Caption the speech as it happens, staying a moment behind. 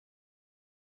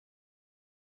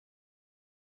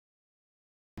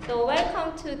So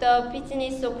welcome to the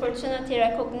Business Opportunity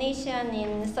Recognition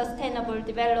in Sustainable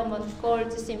Development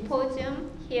Goals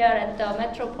Symposium here at the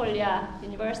Metropolia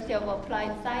University of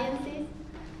Applied Sciences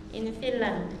in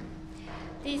Finland.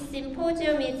 This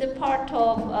symposium is a part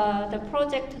of the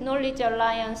Project Knowledge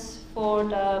Alliance for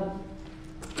the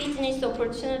Business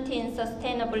Opportunity in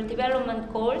Sustainable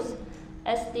Development Goals,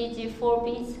 SDG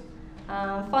 4Bs,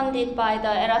 funded by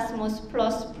the Erasmus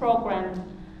Programme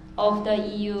of the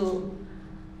EU.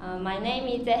 My name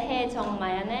is Hye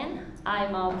Jung-mayanen.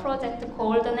 I'm a project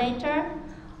coordinator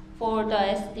for the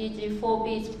SDG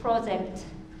 4Bs project.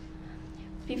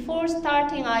 Before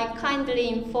starting, I kindly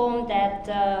inform that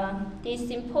this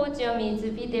symposium is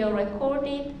video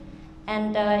recorded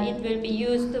and it will be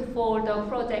used for the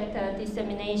project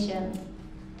dissemination.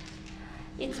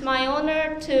 It's my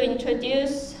honor to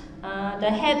introduce the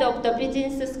head of the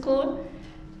business school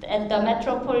at the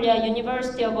Metropolia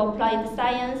University of Applied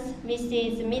Science,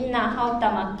 Mrs. Minna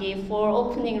Hautamäki, for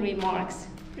opening remarks.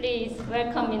 Please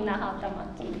welcome Minna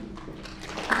Hautamäki.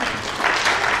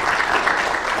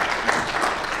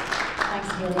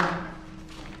 Thanks, Hilda.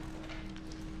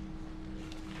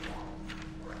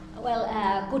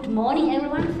 Well, good morning,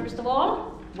 everyone. First of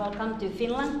all, welcome to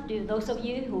Finland, to those of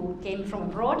you who came from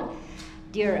abroad,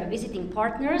 dear visiting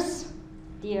partners,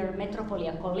 dear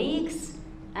Metropolia colleagues,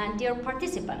 and dear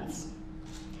participants.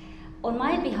 On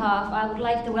my behalf, I would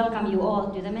like to welcome you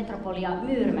all to the Metropolia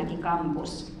Myyrmäki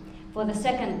campus for the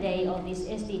second day of this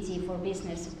SDG for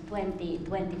Business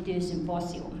 2022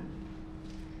 symposium.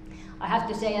 I have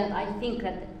to say that I think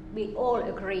that we all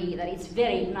agree that it's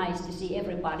very nice to see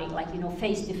everybody,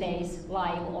 face to face,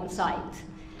 live on site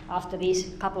after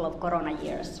these couple of Corona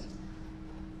years.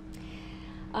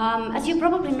 As you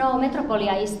probably know,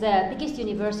 Metropolia is the biggest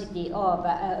university of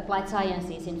applied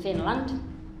sciences in Finland.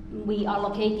 We are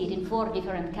located in 4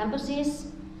 different campuses,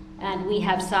 and we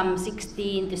have some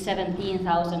 16,000 to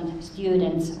 17,000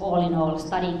 students all in all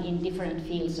studying in different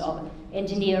fields of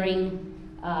engineering,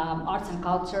 arts and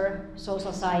culture,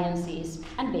 social sciences,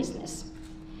 and business.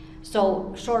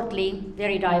 So shortly,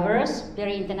 very diverse,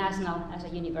 very international as a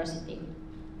university.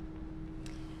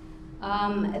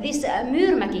 This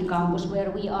Myyrmäki campus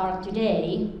where we are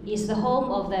today is the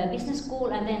home of the business school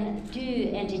and then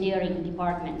 2 engineering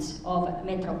departments of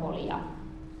Metropolia.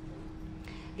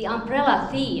 The umbrella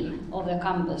theme of the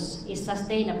campus is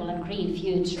Sustainable and Green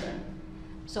Future.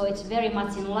 So it's very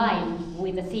much in line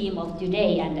with the theme of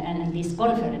today and this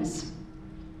conference.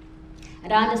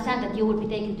 And I understand that you will be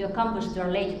taken to a campus tour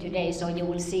later today, so you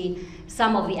will see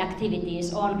some of the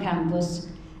activities on campus.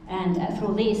 And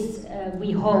through this,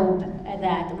 we hope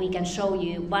that we can show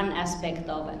you one aspect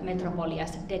of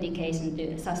Metropolia's dedication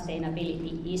to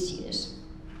sustainability issues.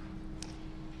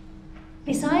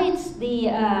 Besides the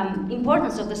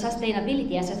importance of the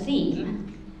sustainability as a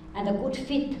theme and a good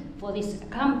fit for this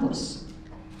campus,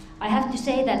 I have to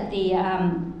say that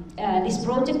this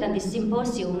project and this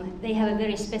symposium, they have a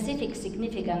very specific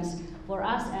significance for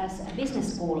us as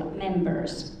business school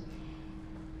members.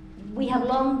 We have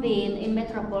long been in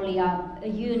Metropolia a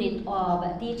unit of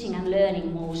teaching and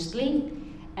learning mostly,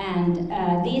 and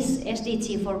this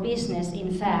SDG for Business,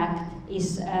 in fact,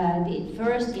 is the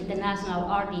first international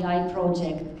RDI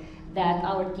project that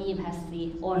our team has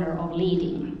the honor of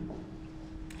leading.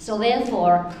 So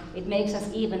therefore, it makes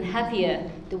us even happier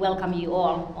to welcome you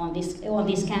all on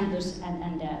this campus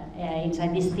and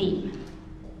inside this theme.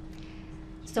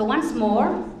 So once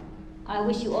more, I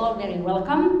wish you all very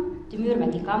welcome to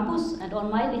Myyrmäki campus, and on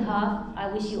my behalf,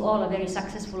 I wish you all a very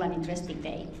successful and interesting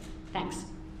day. Thanks.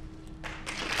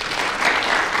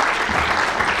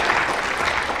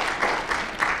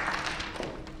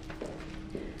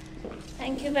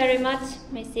 Thank you very much,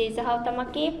 Mrs.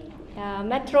 Hautamäki.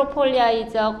 Metropolia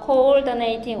is a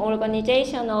coordinating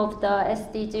organization of the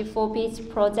SDG 4Bs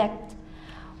project.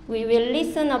 We will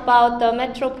listen about the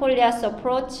Metropolia's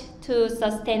approach to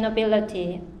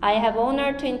sustainability. I have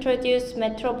honor to introduce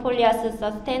Metropolia's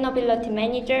sustainability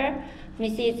manager,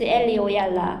 Mrs. Elli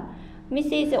Ojala.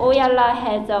 Mrs. Ojala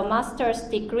has a master's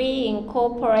degree in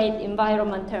corporate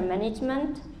environmental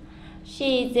management.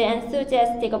 She is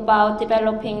enthusiastic about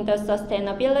developing the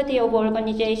sustainability of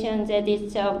organizations as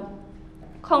it's a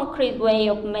concrete way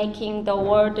of making the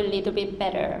world a little bit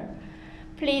better.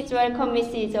 Please welcome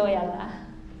Mrs. Ojala.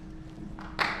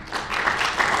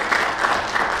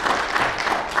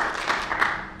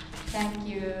 Thank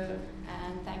you,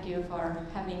 and thank you for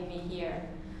having me here.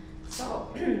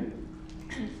 So,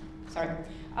 sorry,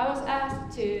 I was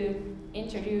asked to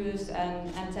introduce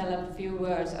and tell a few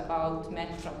words about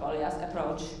Metropolia's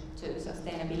approach to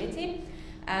sustainability.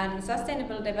 And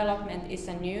sustainable development is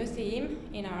a new theme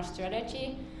in our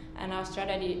strategy, and our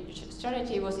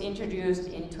strategy was introduced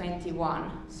in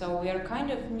 21. So we are kind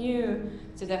of new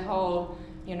to the whole,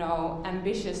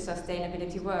 ambitious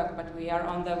sustainability work, but we are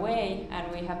on the way,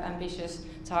 and we have ambitious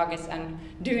targets and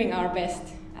doing our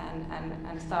best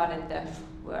and started the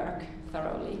work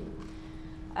thoroughly.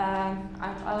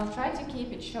 I'll try to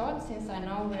keep it short since I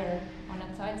know we're on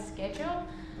a tight schedule.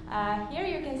 Here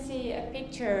you can see a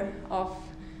picture of,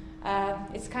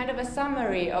 it's kind of a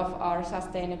summary of our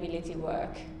sustainability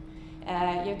work.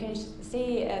 You can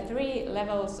see 3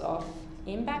 levels of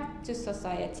impact to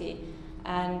society,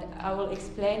 and I will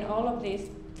explain all of these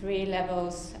 3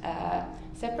 levels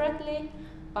separately,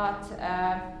 but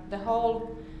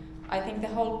I think the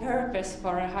whole purpose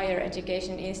for a higher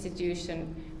education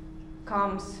institution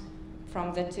comes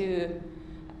from the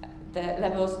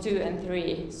levels 2 and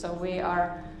 3. So we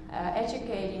are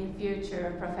educating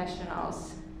future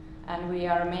professionals, and we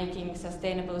are making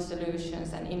sustainable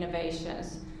solutions and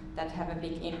innovations that have a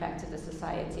big impact to the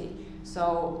society.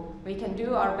 So we can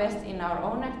do our best in our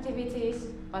own activities,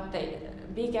 but the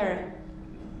bigger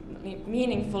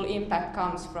meaningful impact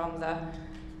comes from the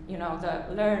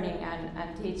learning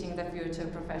and teaching the future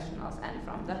professionals and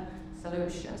from the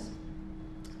solutions.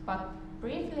 But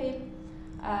briefly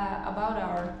about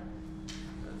our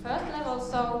first level,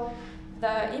 so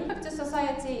the impact to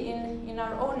society in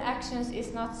our own actions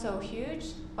is not so huge,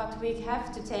 but we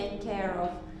have to take care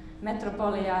of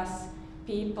Metropolia's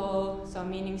people, so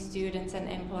meaning students and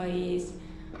employees.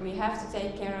 We have to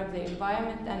take care of the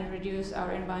environment and reduce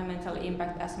our environmental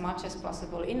impact as much as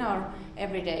possible in our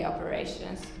everyday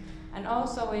operations. And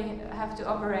also we have to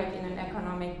operate in an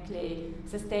economically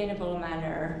sustainable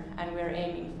manner, and we're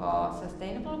aiming for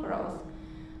sustainable growth.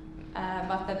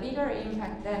 But the bigger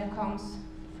impact then comes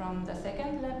from the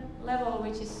second level,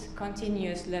 which is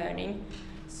continuous learning.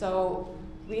 So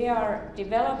we are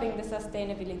developing the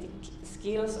sustainability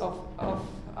skills of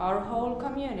our whole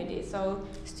community, so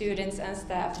students and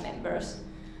staff members.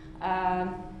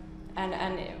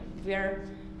 And we're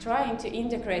trying to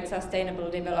integrate sustainable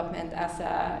development as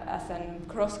a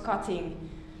cross-cutting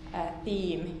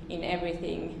theme in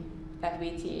everything that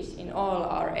we teach in all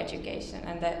our education,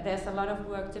 and there's a lot of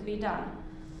work to be done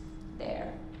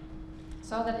there.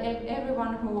 So that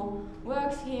everyone who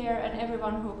works here and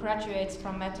everyone who graduates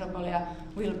from Metropolia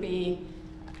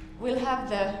will have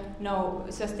the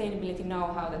sustainability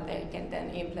know-how that they can then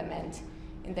implement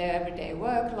in their everyday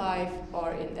work life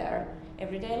or in their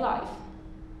everyday life.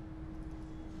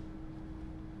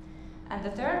 And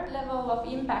the third level of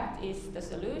impact is the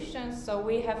solutions. So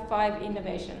we have 5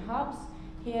 innovation hubs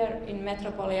here in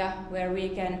Metropolia where we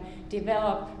can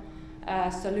develop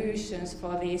solutions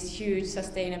for these huge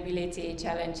sustainability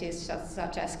challenges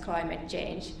such as climate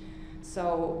change.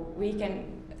 So we can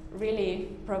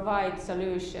really provide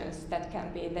solutions that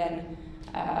can be then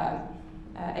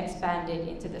expanded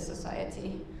into the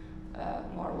society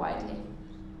more widely.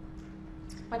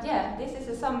 But yeah, this is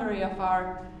a summary of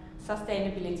our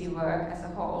sustainability work as a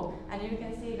whole, and you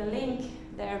can see the link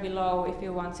there below if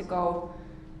you want to go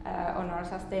on our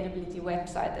sustainability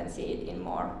website and see it in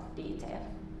more detail.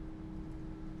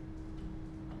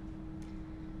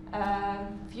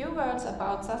 Few words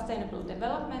about Sustainable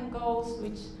Development Goals,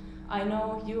 which I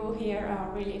know you here are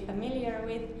really familiar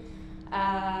with.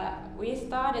 We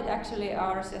started actually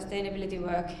our sustainability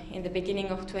work in the beginning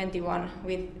of 21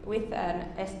 with an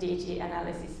SDG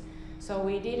analysis. So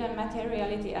we did a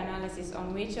materiality analysis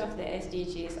on which of the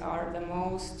SDGs are the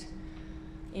most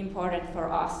important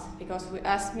for us, because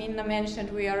as Minna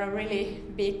mentioned, we are a really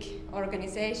big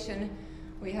organization.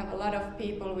 We have a lot of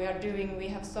people, we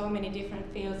have so many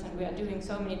different fields and we are doing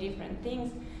so many different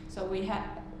things. So we have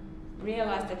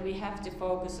realized that we have to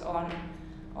focus on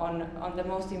the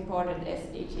most important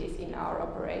SDGs in our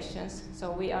operations.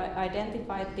 So we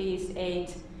identified these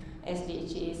 8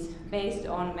 SDGs based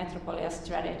on Metropolia's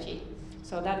strategy.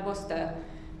 So that was the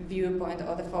viewpoint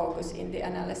or the focus in the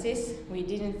analysis. We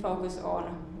didn't focus on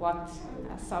what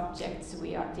subjects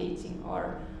we are teaching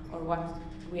or what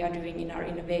we are doing in our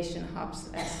innovation hubs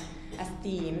as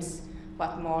themes,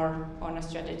 but more on a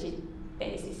strategy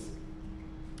basis.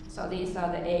 So these are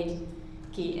the 8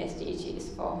 key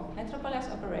SDGs for Metropolia's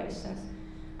operations.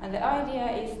 And the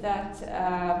idea is that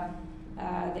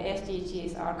the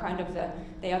SDGs are kind of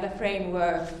they are the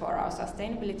framework for our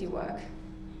sustainability work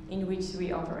in which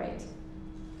we operate.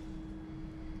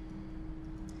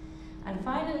 And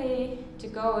finally, to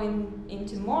go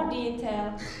into more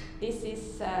detail, this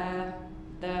is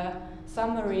the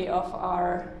summary of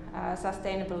our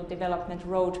Sustainable Development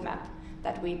Roadmap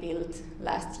that we built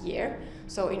last year.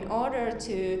 So in order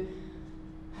to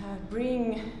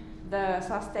bring the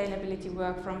sustainability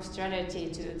work from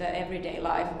strategy to the everyday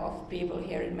life of people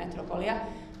here in Metropolia,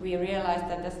 we realized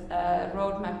that this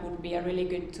roadmap would be a really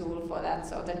good tool for that,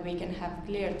 so that we can have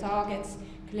clear targets,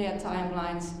 clear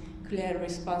timelines, clear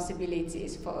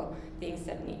responsibilities for things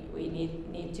that we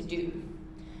need to do.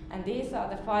 And these are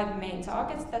the 5 main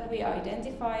targets that we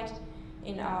identified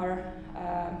in our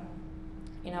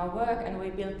work, and we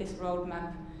built this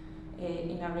roadmap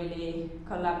in a really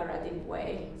collaborative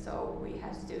way. So we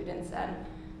had students and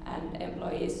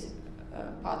employees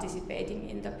participating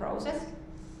in the process.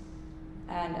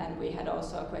 And we had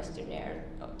also a questionnaire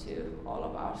to all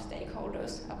of our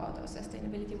stakeholders about our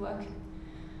sustainability work.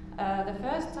 The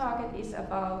first target is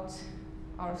about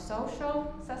our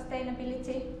social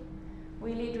sustainability.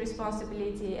 We lead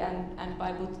responsibility and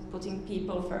by putting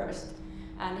people first.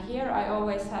 And here I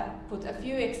always put a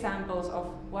few examples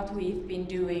of what we've been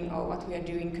doing or what we are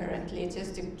doing currently,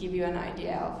 just to give you an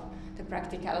idea of the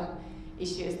practical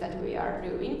issues that we are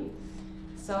doing.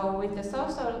 So with the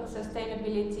social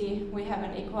sustainability, we have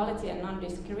an equality and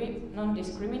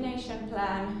non-discrimination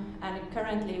plan, and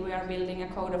currently we are building a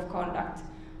code of conduct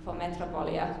for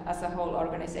Metropolia as a whole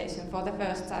organization. For the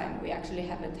first time, we actually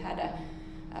haven't had a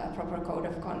proper code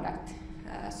of conduct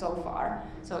so far.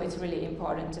 So it's really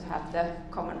important to have the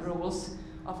common rules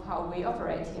of how we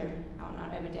operate here on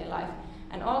our everyday life.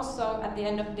 And also at the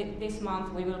end of this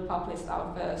month we will publish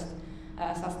our first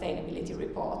sustainability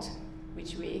report,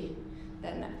 which we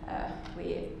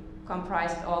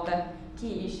comprised all the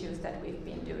key issues that we've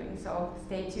been doing. So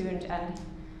stay tuned and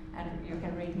you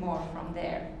can read more from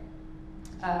there.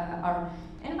 Our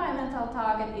environmental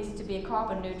target is to be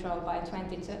carbon neutral by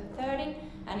 2030,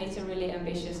 and it's a really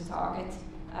ambitious target.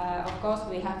 Of course,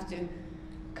 we have to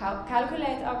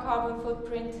calculate our carbon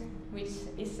footprint, which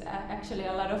is actually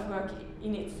a lot of work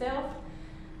in itself,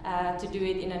 to do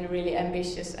it in a really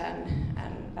ambitious and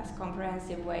as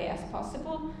comprehensive way as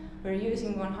possible. We're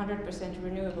using 100%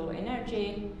 renewable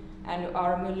energy, and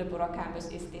our Myllypuro campus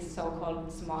is this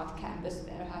so-called smart campus.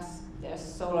 There's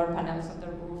solar panels on the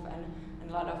roof and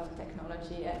a lot of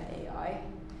technology and AI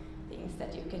things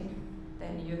that you can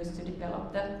then use to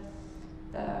develop the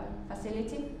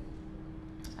facility.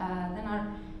 Then our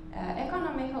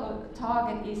economical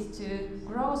target is to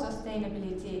grow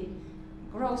sustainably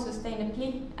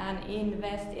and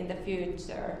invest in the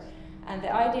future. And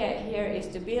the idea here is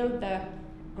to build the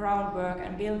groundwork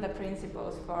and build the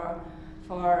principles for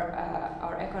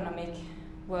our economic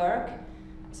work.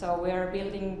 So we are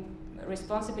building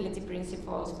responsibility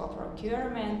principles for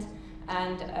procurement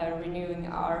and renewing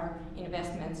our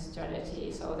investment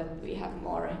strategy so that we have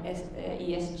more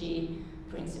ESG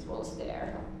principles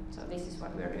there. So this is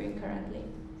what we're doing currently.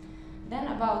 Then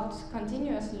about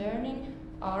continuous learning,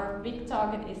 our big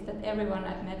target is that everyone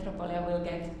at Metropolia will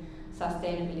get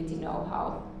sustainability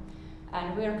know-how.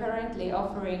 And we are currently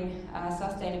offering a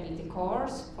sustainability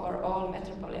course for all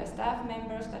Metropolia staff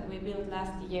members that we built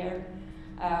last year.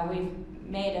 We've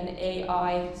made an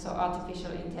AI, so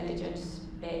artificial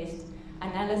intelligence-based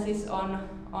analysis on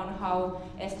how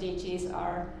SDGs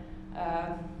are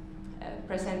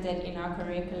presented in our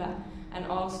curricula. And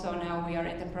also now we are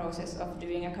in the process of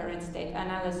doing a current state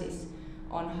analysis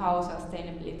on how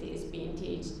sustainability is being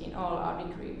taught in all our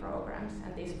degree programs.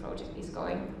 And this project is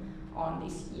going on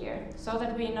this year, so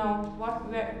that we know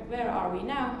where are we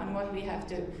now and what we have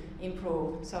to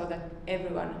improve, so that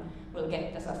everyone will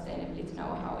get the sustainability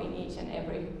know-how in each and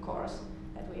every course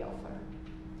that we offer.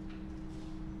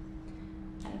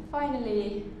 And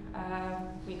finally,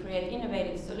 we create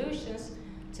innovative solutions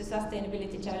to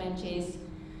sustainability challenges.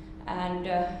 And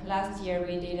last year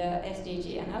we did a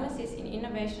SDG analysis in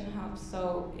innovation hubs,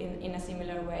 so in a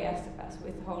similar way as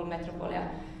with whole Metropolia,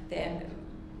 the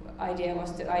idea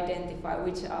was to identify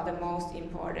which are the most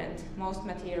important, most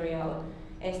material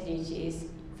SDGs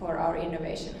for our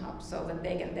innovation hubs, so that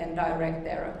they can then direct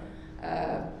their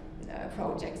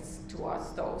projects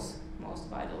towards those most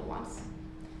vital ones.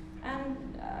 And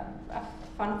a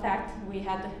fun fact, we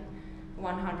had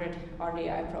 100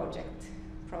 RDI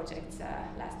projects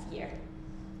last year,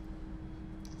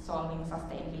 solving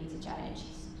sustainability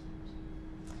challenges.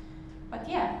 But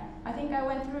yeah, I think I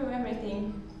went through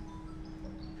everything.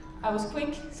 I was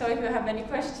quick, so if you have any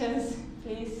questions,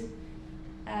 please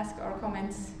ask or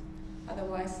comments.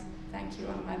 Otherwise, thank you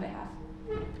on my behalf.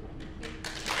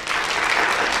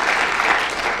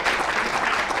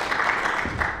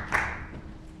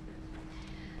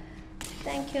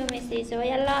 Thank you, Mrs.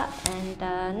 Ojala. And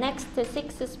next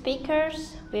 6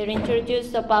 speakers will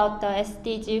introduce about the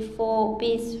SDG 4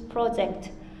 Peace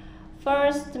Project.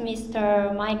 First,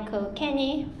 Mr. Michael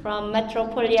Kenny from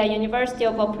Metropolia University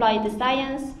of Applied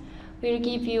Science will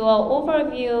give you an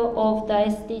overview of the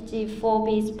SDG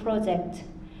 4B's project.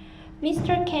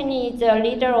 Mr. Kenny is a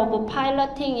leader of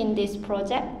piloting in this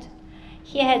project.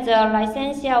 He has a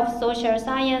licentiate of social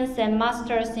science and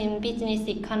master's in business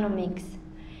economics.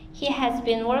 He has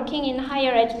been working in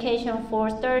higher education for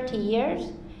 30 years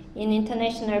in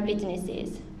international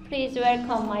businesses. Please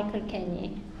welcome Michael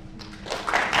Kenny.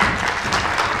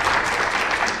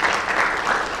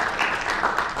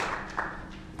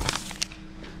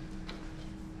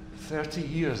 30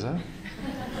 years, huh?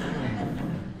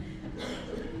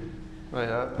 Right,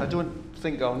 I don't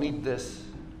think I'll need this.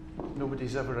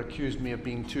 Nobody's ever accused me of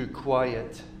being too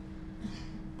quiet.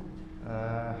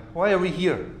 Why are we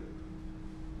here?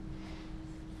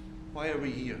 Why are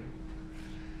we here?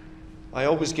 I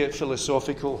always get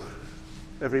philosophical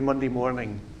every Monday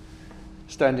morning,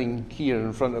 standing here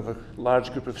in front of a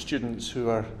large group of students who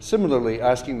are similarly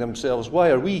asking themselves, why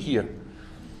are we here?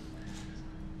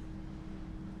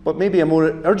 But maybe a more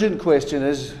urgent question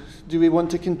is, do we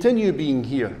want to continue being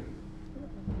here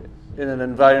in an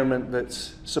environment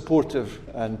that's supportive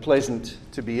and pleasant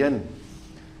to be in?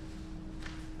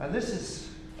 And this is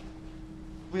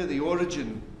where the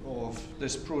origin of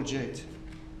this project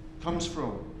comes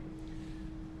from.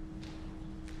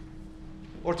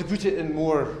 Or to put it in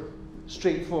more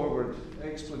straightforward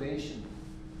explanation,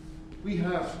 we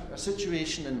have a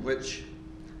situation in which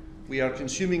we are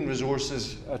consuming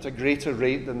resources at a greater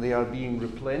rate than they are being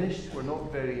replenished. We're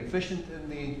not very efficient in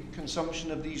the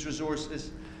consumption of these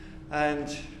resources,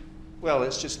 and, well,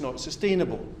 it's just not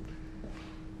sustainable.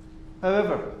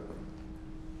 However,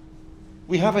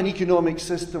 we have an economic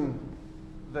system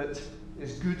that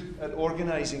is good at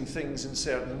organizing things in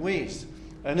certain ways.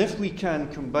 And if we can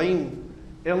combine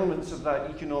elements of that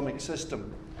economic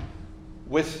system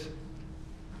with,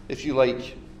 if you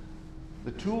like,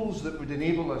 the tools that would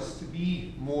enable us to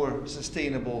be more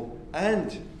sustainable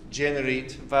and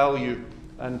generate value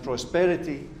and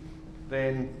prosperity,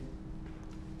 then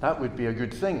that would be a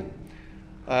good thing.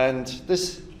 And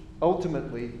this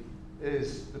ultimately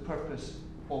is the purpose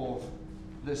of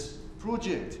this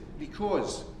project,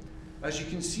 because, as you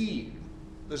can see,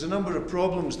 there's a number of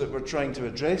problems that we're trying to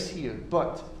address here,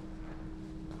 but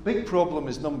big problem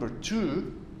is number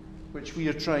 2, which we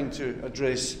are trying to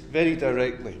address very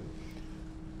directly.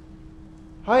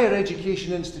 Higher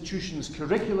education institutions'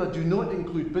 curricula do not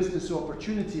include business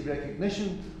opportunity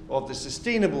recognition of the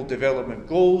Sustainable Development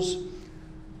Goals,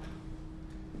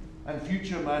 and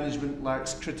future management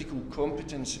lacks critical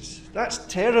competencies. That's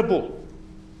terrible.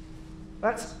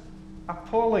 That's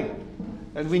appalling.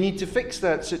 And we need to fix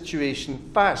that situation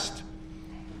fast,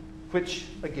 which,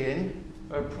 again,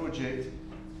 our project,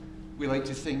 we like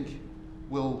to think,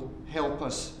 will help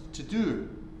us to do.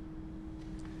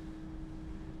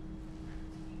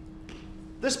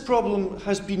 This problem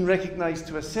has been recognized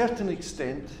to a certain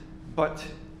extent, but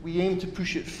we aim to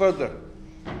push it further,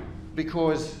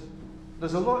 because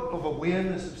there's a lot of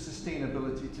awareness of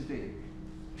sustainability today.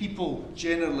 People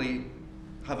generally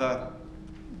have a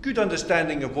good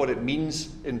understanding of what it means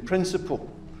in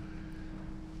principle.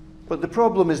 But the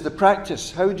problem is the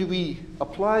practice. How do we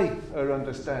apply our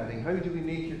understanding? How do we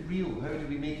make it real? How do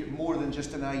we make it more than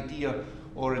just an idea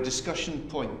or a discussion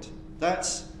point?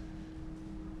 That's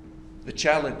the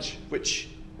challenge, which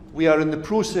we are in the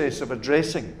process of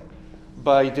addressing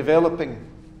by developing,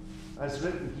 as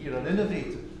written here, an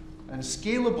innovative and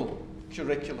scalable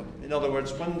curriculum. In other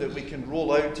words, one that we can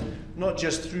roll out not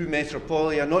just through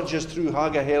Metropolia, not just through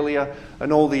Haga Helia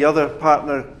and all the other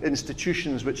partner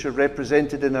institutions which are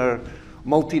represented in our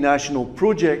multinational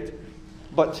project,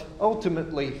 but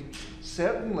ultimately,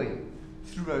 certainly,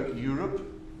 throughout Europe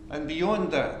and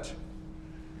beyond that,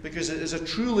 because it is a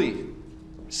truly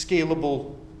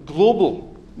scalable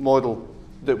global model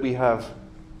that we are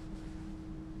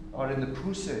in the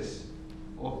process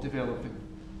of developing.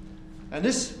 And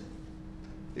this,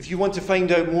 if you want to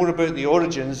find out more about the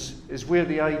origins, is where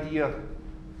the idea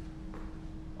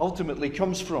ultimately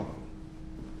comes from.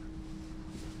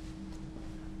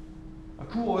 A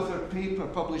co-authored paper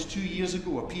published 2 years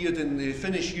ago appeared in the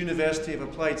Finnish University of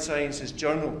Applied Sciences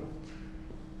journal,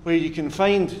 where you can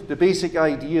find the basic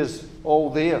ideas all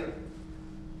there.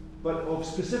 But of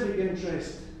specific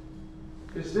interest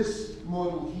is this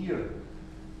model here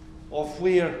of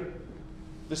where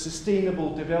the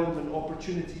Sustainable Development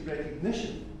Opportunity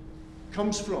Recognition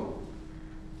comes from.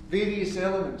 Various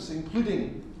elements,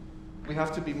 including we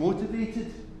have to be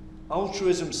motivated.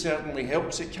 Altruism certainly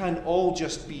helps. It can't all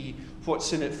just be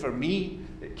what's in it for me.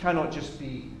 It cannot just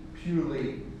be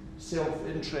purely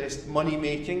self-interest,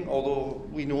 money-making, although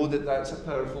we know that that's a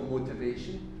powerful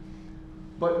motivation.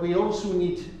 But we also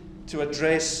need to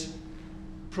address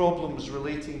problems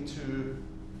relating to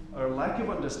our lack of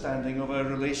understanding of our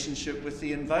relationship with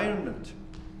the environment.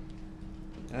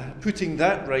 Putting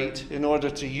that right in order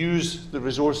to use the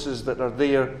resources that are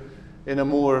there in a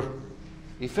more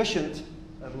efficient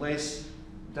and less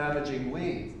damaging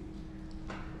way.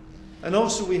 And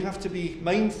also we have to be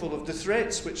mindful of the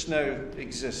threats which now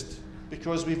exist,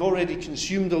 because we've already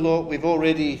consumed a lot, we've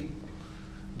already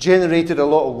generated a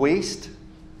lot of waste,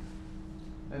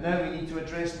 and now we need to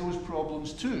address those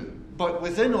problems too. But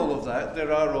within all of that,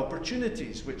 there are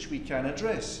opportunities which we can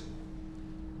address.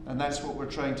 And that's what we're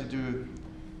trying to do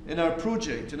in our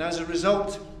project. And as a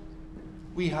result,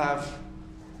 we have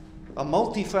a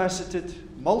multifaceted,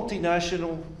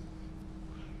 multinational,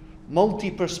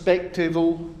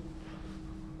 multi-perspectival,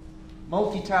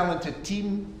 multi-talented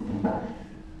team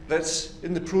that's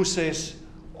in the process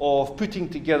of putting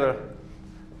together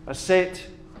a set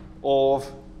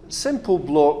of simple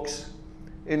blocks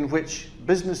in which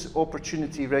business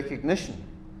opportunity recognition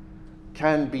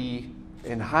can be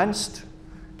enhanced,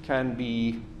 can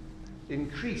be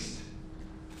increased.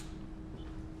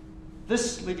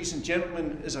 This, ladies and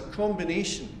gentlemen, is a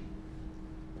combination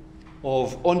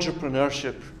of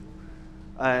entrepreneurship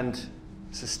and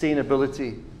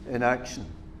sustainability in action.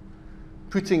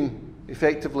 Putting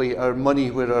effectively our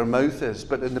money where our mouth is,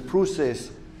 but in the process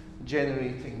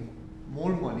generating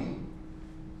more money,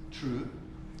 true,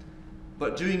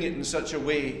 but doing it in such a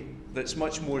way that's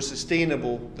much more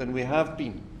sustainable than we have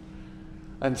been.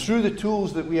 And through the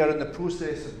tools that we are in the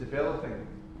process of developing,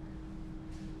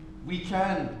 we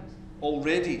can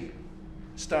already,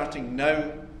 starting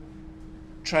now,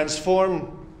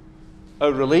 transform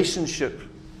our relationship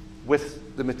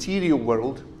with the material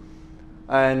world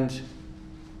and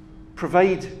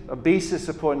provide a basis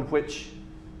upon which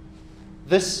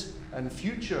this and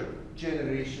future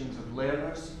generations of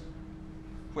learners,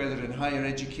 whether in higher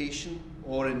education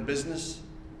or in business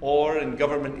or in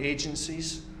government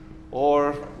agencies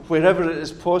or wherever it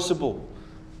is possible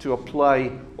to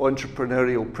apply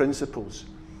entrepreneurial principles,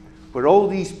 where all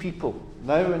these people,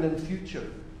 now and in the future,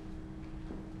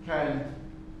 can,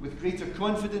 with greater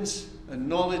confidence and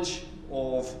knowledge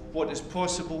of what is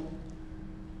possible,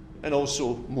 and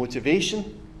also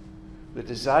motivation, the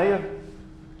desire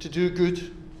to do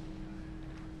good,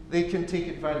 they can take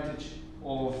advantage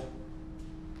of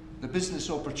the business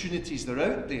opportunities that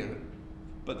are out there,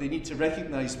 but they need to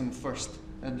recognize them first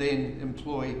and then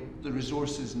employ the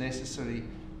resources necessary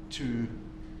to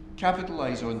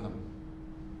capitalize on them.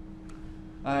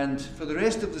 And for the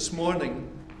rest of this morning,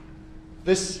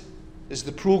 this is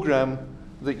the program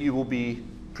that you will be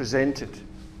presented.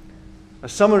 A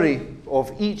summary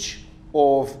of each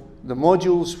of the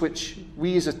modules which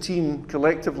we as a team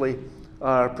collectively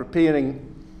are preparing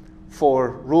for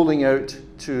rolling out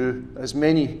to as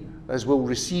many as will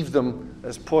receive them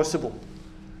as possible.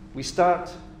 We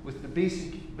start with the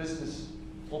basic business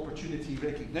opportunity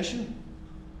recognition,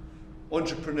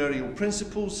 entrepreneurial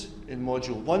principles in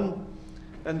Module 1,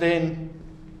 and then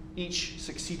each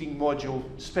succeeding module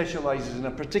specialises in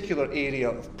a particular area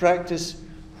of practice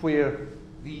where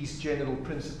these general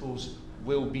principles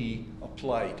will be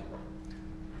applied.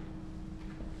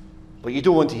 But you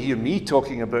don't want to hear me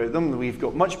talking about them. We've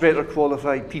got much better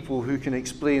qualified people who can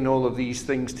explain all of these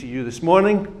things to you this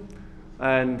morning,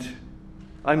 and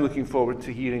I'm looking forward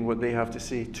to hearing what they have to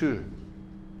say too.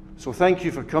 So thank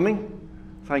you for coming,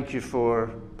 thank you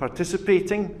for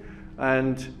participating,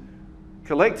 and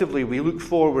collectively we look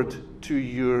forward to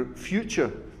your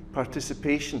future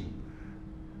participation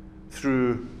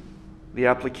through the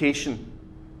application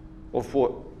of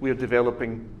what we're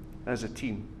developing as a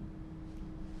team.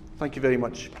 Thank you very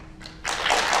much.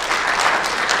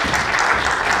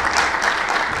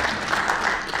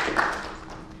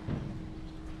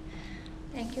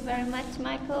 Thank you very much,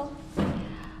 Michael.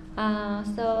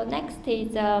 So next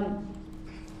is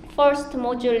first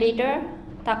module leader,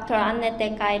 Dr.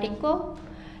 Annette Gairico.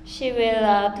 She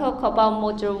will talk about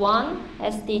Module 1,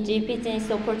 SDG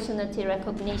Business Opportunity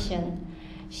Recognition.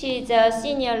 She is a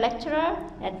senior lecturer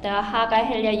at the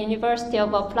Haga-Helia University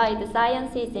of Applied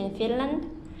Sciences in Finland.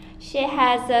 She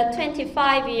has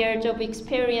 25 years of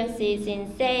experiences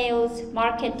in sales,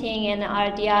 marketing, and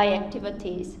RDI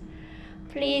activities.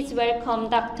 Please welcome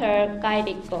Dr.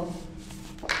 Gairico.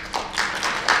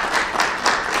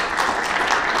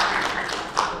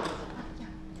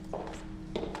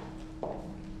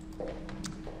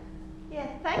 Yeah,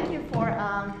 thank you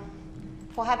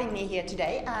for having me here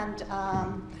today. And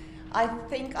I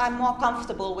think I'm more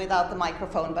comfortable without the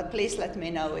microphone, but please let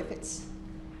me know if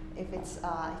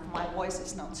my voice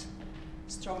is not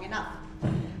strong enough.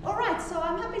 All right, so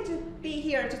I'm happy to be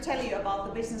here to tell you about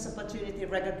the Business Opportunity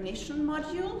Recognition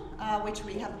module, which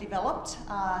we have developed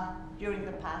during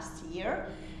the past year.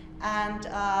 And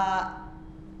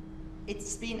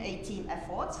it's been a team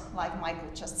effort, like Michael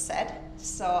just said.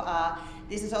 So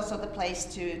this is also the place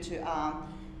to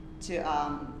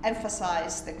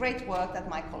emphasize the great work that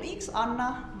my colleagues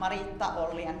Anna, Marita,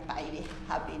 Olli, and Päivi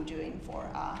have been doing for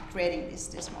creating this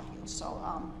module. So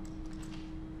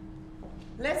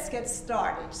let's get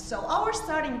started. So our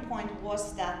starting point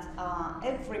was that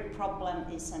every problem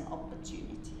is an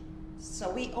opportunity.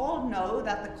 So we all know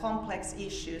that the complex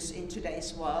issues in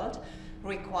today's world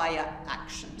require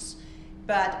actions.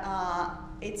 But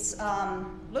it's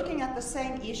looking at the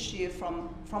same issue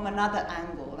from another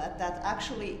angle, that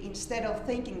actually instead of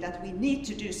thinking that we need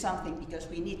to do something because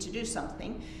we need to do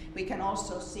something, we can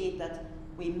also see that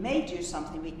we may do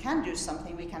something, we can do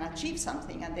something, we can achieve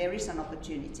something, and there is an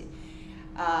opportunity.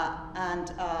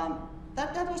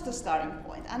 That was the starting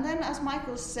point. And then, as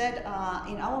Michael said,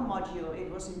 in our module,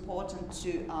 it was important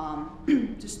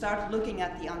to start looking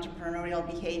at the entrepreneurial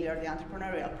behavior, the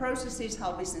entrepreneurial processes,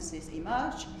 how businesses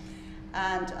emerge.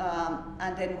 And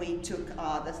then we took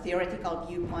the theoretical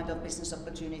viewpoint of business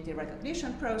opportunity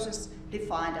recognition process,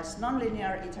 defined as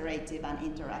nonlinear, iterative, and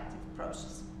interactive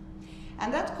process.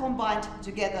 And that combined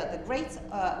together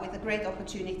with the great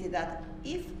opportunity that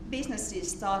if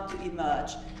businesses start to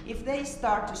emerge, if they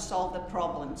start to solve the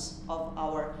problems of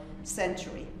our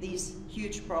century, these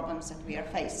huge problems that we are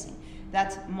facing,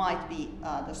 that might be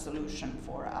the solution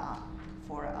for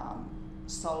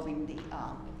solving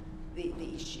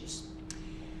the issues.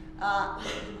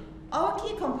 Our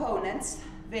key components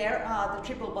were the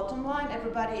triple bottom line.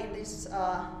 Everybody in this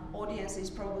audience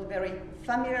is probably very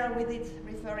familiar with it,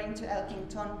 referring to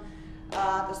Elkington,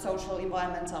 the social,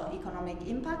 environmental, economic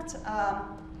impact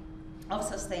of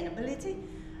sustainability.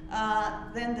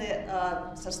 Then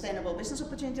the Sustainable Business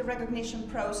Opportunity Recognition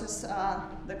process,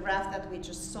 the graph that we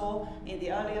just saw in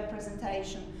the earlier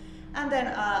presentation. And then,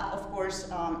 of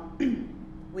course,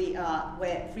 we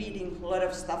were reading a lot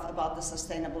of stuff about the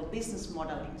sustainable business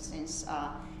modeling, since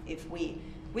if we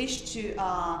wish to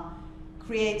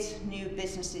create new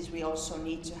businesses, we also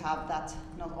need to have that,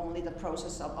 not only the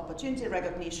process of opportunity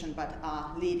recognition, but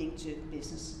leading to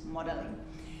business modeling.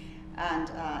 And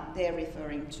they're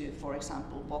referring to, for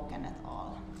example, Bocken et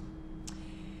al.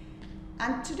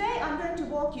 And today I'm going to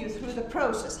walk you through the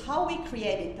process, how we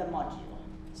created the module.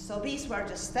 So these were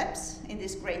the steps in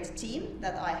this great team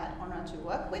that I had honor to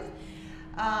work with.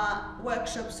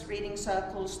 Workshops, reading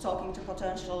circles, talking to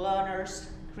potential learners,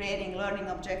 creating learning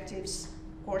objectives,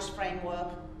 course framework,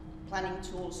 planning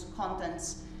tools,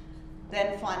 contents,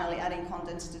 then finally adding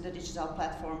contents to the digital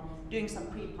platform, doing some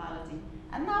pre-piloting.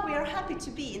 And now we are happy to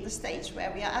be in the stage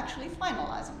where we are actually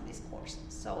finalizing this course.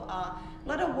 So a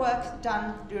lot of work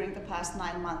done during the past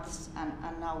 9 months, and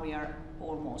now we are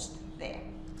almost there.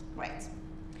 Great.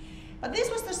 But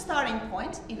this was the starting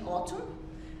point in autumn.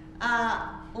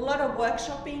 A lot of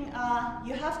workshopping.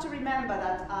 You have to remember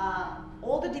that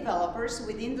all the developers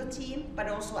within the team, but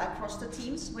also across the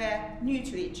teams, were new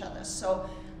to each other. So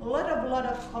a lot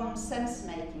of common sense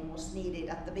making was needed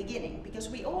at the beginning, because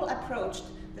we all approached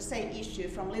the same issue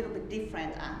from a little bit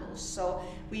different angles. So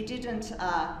we didn't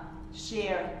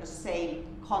share the same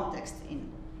context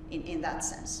in that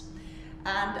sense.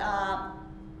 And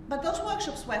but those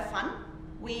workshops were fun.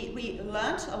 We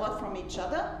learned a lot from each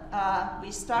other.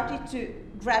 We started to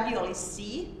gradually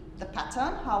see the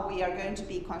pattern, how we are going to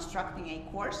be constructing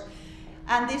a course.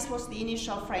 And this was the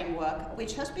initial framework,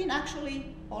 which has been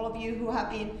actually, all of you who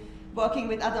have been working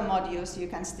with other modules, you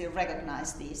can still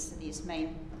recognize these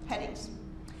main headings.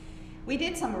 We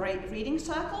did some reading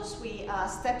circles. We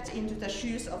stepped into the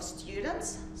shoes of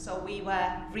students. So we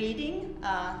were reading,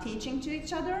 teaching to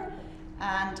each other.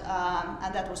 And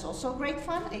that was also great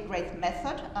fun, a great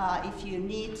method if you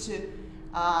need to,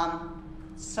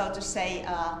 so to say,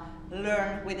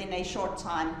 learn within a short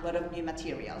time a lot of new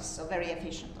materials, so very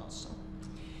efficient also.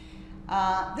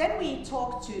 Then we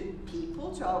talked to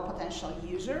people, to our potential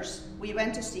users. We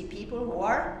went to see people who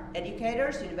are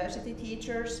educators, university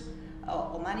teachers,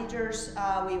 or managers.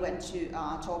 We went to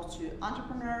talk to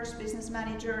entrepreneurs, business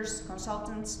managers,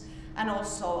 consultants, and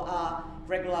also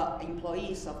regular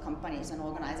employees of companies and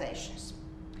organizations.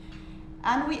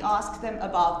 And we asked them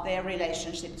about their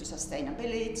relationship to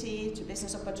sustainability, to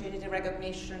business opportunity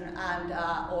recognition, and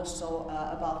also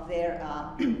about their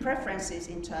preferences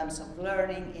in terms of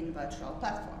learning in virtual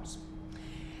platforms.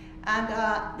 And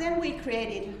then we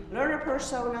created learner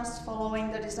personas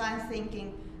following the design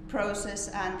thinking process,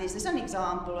 and this is an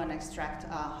example, an extract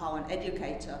how an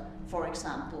educator, for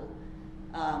example,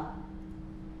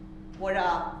 what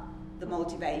are the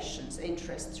motivations,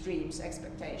 interests, dreams,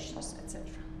 expectations, etc.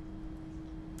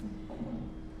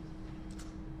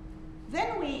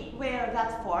 Then we were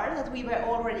that far that we were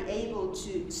already able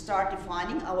to start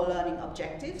defining our learning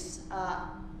objectives.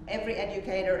 Every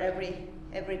educator,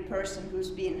 every person who's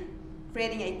been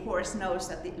creating a course knows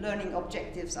that the learning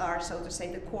objectives are, so to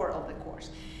say, the core of the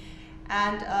course.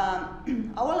 And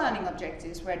our learning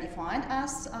objectives were defined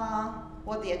as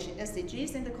what the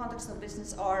SDGs in the context of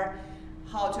business are,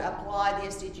 how to apply the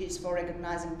SDGs for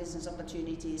recognizing business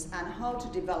opportunities, and how to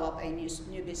develop a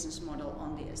new business model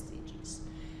on the SDGs.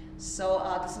 So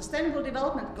the Sustainable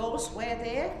Development Goals were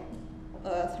there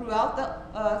throughout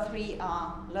the three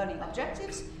learning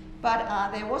objectives,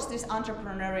 but there was this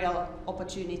entrepreneurial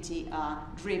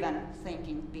opportunity-driven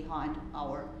thinking behind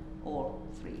our all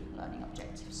three learning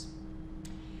objectives.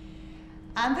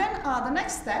 And then the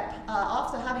next step,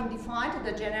 after having defined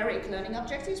the generic learning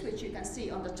objectives, which you can see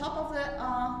on the top of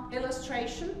the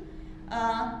illustration,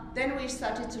 then we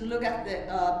started to look at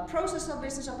the process of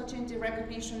business opportunity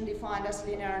recognition, defined as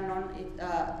linear,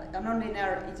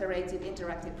 non-linear, iterative,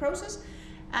 interactive process.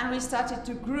 And we started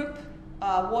to group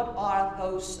what are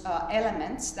those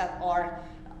elements that are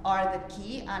the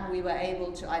key, and we were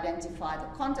able to identify the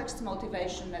context,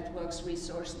 motivation, networks,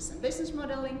 resources, and business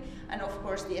modeling. And of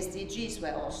course, the SDGs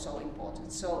were also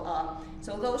important. So,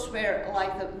 so those were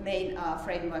like the main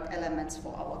framework elements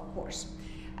for our course.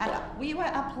 And we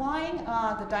were applying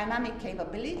the dynamic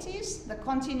capabilities, the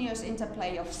continuous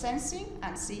interplay of sensing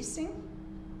and ceasing,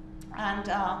 and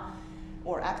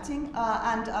or acting,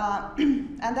 and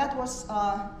that was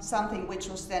something which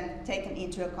was then taken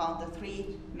into account, the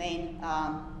three main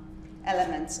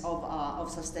elements of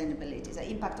sustainability, the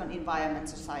impact on environment,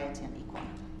 society, and economy.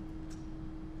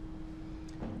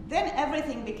 Then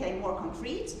everything became more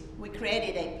concrete. We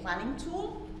created a planning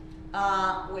tool,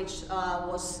 which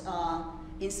was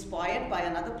inspired by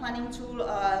another planning tool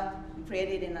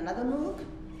created in another MOOC.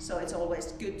 So it's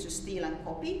always good to steal and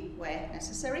copy where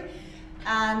necessary.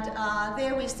 And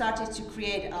there we started to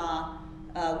create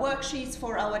worksheets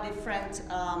for our different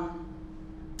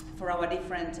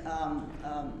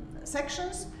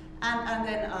sections, and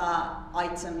then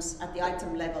items at the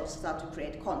item level start to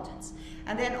create contents.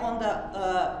 And then on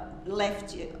the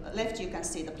left you can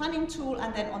see the planning tool,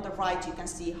 and then on the right you can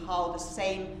see how the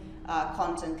same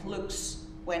content looks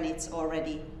when it's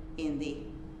already in the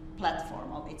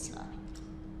platform of its learning.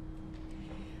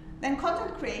 Then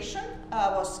content creation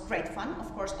was great fun,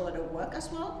 of course a lot of work as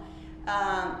well.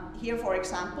 Here, for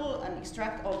example, an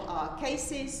extract of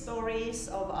cases, stories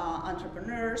of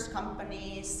entrepreneurs,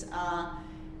 companies,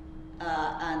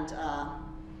 and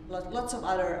lots of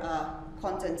other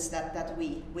contents that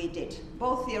we did,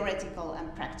 both theoretical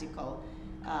and practical,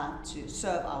 to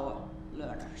serve our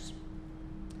learners.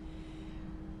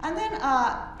 And then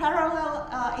parallel,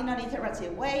 in an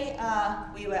iterative way,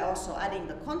 we were also adding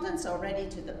the contents already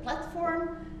to the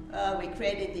platform. We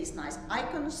created these nice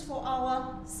icons for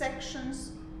our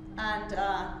sections, and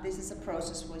this is a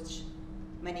process which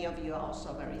many of you are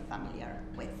also very familiar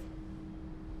with.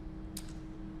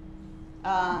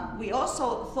 We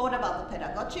also thought about the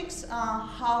pedagogics,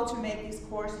 how to make this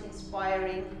course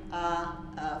inspiring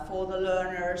for the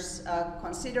learners,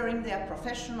 considering they are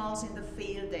professionals in the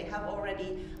field, they have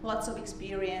already lots of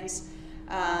experience.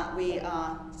 We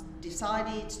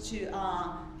decided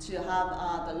to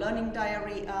have the learning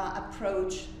diary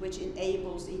approach, which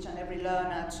enables each and every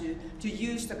learner to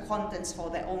use the contents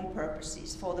for their own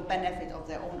purposes, for the benefit of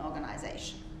their own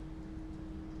organization.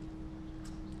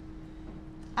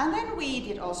 And then we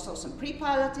did also some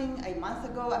pre-piloting a month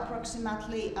ago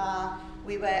approximately.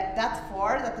 We were that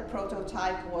far that the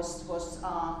prototype was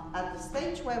at the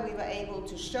stage where we were able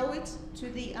to show it to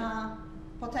the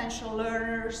potential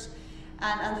learners,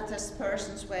 and the test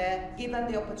persons were given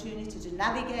the opportunity to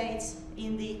navigate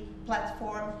in the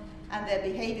platform, and their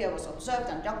behavior was observed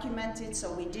and documented,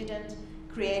 so we didn't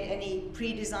create any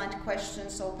pre-designed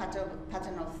questions or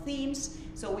pattern of themes.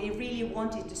 So we really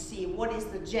wanted to see what is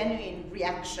the genuine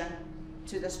reaction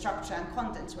to the structure and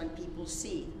contents when people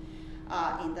see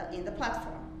in the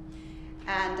platform.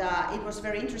 And it was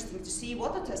very interesting to see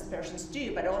what the test persons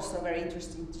do, but also very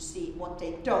interesting to see what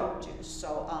they don't do.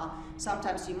 So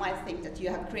sometimes you might think that you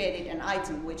have created an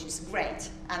item which is great,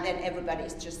 and then everybody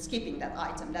is just skipping that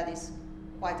item. That is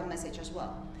quite a message as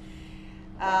well.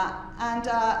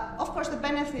 Of course, the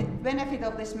benefit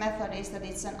of this method is that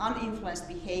it's an uninfluenced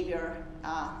behavior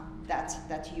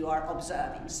that you are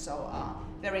observing, so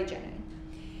very genuine.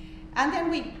 And then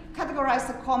we categorized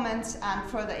the comments, and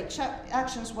further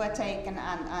actions were taken,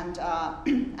 and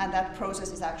that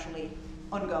process is actually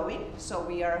ongoing. So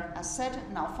we are, as said,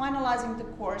 now finalizing the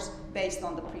course based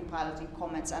on the pre-piloting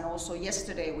comments, and also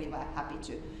yesterday we were happy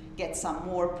to get some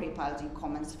more pre-piloting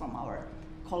comments from our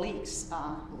colleagues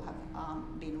who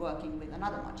have been working with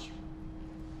another module.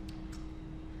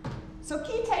 So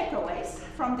key takeaways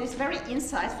from this very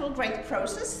insightful, great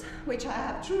process, which I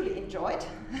have truly enjoyed,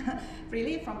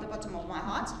 really from the bottom of my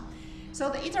heart. So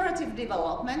the iterative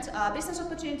development, business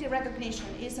opportunity recognition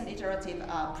is an iterative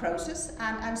process,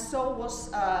 and so was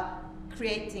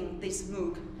creating this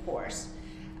MOOC course.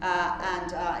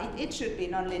 It should be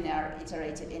nonlinear,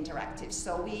 iterative, interactive.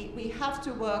 So we have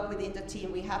to work within the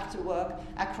team, we have to work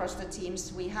across the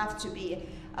teams, we have to be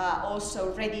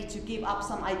also ready to give up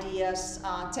some ideas,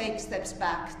 take steps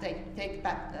back, take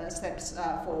back steps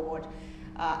forward.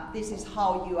 This is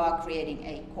how you are creating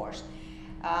a course.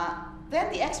 Then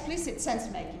the explicit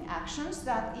sense-making actions,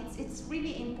 that it's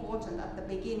really important at the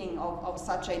beginning of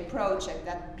such a project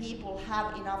that people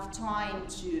have enough time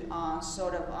to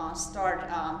start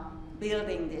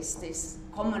building this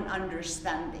common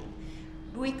understanding.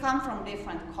 We come from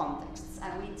different contexts,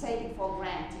 and we take it for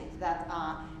granted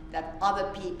that other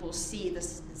people see the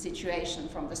situation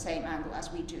from the same angle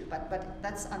as we do, but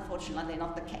that's unfortunately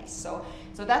not the case. So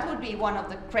that would be one of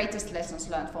the greatest lessons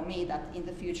learned for me, that in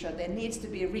the future there needs to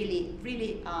be really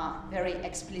very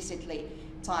explicitly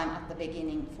time at the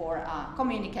beginning for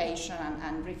communication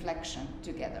and reflection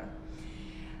together.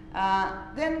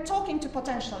 Then talking to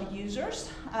potential users.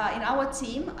 In our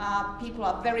team, people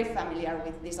are very familiar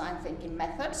with design thinking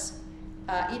methods.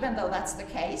 Even though that's the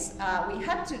case, we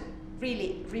had to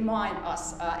really remind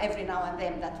us every now and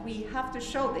then that we have to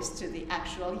show this to the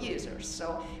actual users.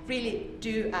 So really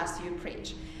do as you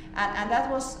preach. And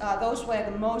that was, those were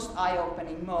the most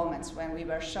eye-opening moments when we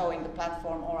were showing the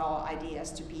platform or our ideas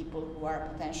to people who are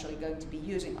potentially going to be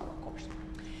using our course.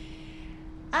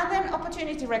 And then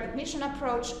opportunity recognition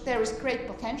approach, there is great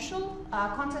potential.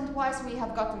 Content-wise, we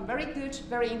have gotten very good,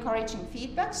 very encouraging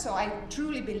feedback, so I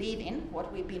truly believe in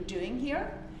what we've been doing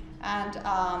here.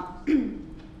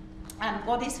 And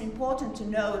what is important to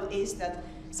note is that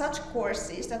such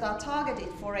courses that are targeted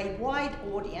for a wide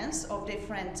audience of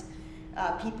different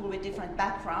people with different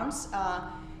backgrounds,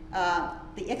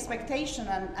 the expectation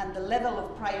and the level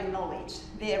of prior knowledge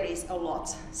varies a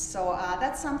lot. So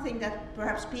that's something that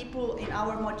perhaps people in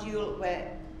our module were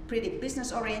pretty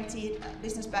business-oriented,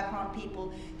 business background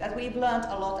people, that we've learned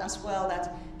a lot as well,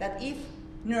 that if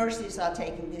nurses are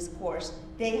taking this course,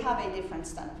 they have a different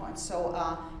standpoint. So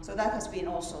that has been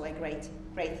also a great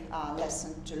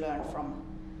lesson to learn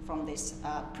from this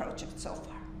project so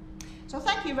far. So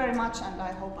thank you very much, and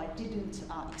I hope I didn't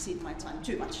exceed my time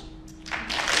too much.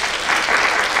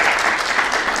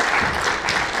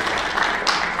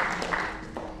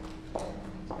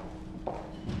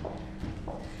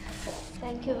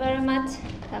 Thank you very much,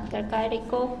 Dr.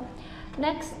 Kairikko.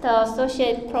 Next,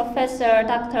 Associate Professor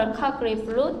Dr. Kagri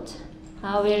Blut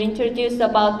will introduce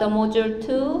about the Module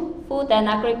 2, Food and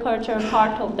Agriculture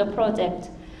part of the project.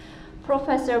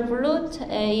 Professor Blut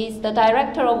is the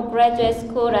Director of Graduate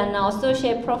School and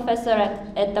Associate Professor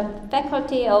at the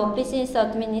Faculty of Business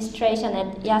Administration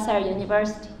at Yasar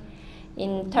University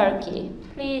in Turkey.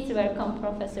 Please welcome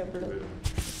Professor Blut.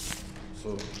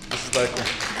 So this is like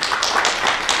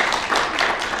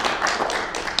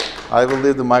I will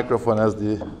leave the microphone as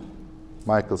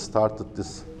Michael started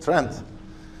this trend.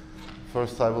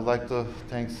 First, I would like to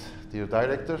thank dear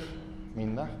director,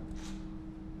 Minna,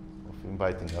 of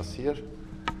inviting us here,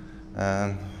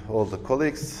 and all the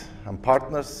colleagues and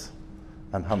partners,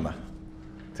 and Hanna.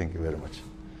 Thank you very much.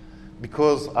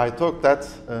 Because I thought that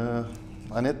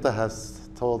Aneta has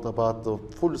told about the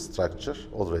full structure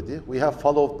already. We have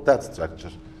followed that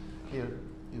structure. Here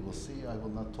you will see, I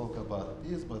will not talk about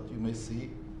this, but you may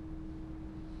see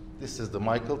this is the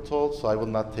Michael told, so I will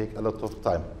not take a lot of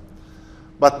time.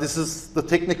 But this is the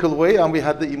technical way, and we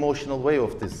had the emotional way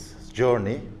of this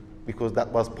journey, because that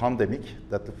was pandemic,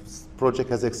 that the project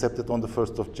has accepted on the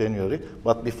 1st of January.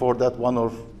 But before that,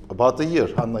 about a year,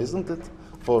 Hanna, isn't it?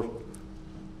 For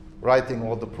writing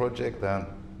all the project and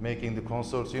making the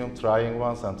consortium, trying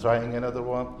once and trying another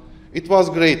one. It was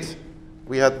great.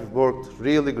 We had worked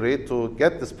really great to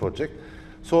get this project.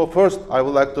 So first, I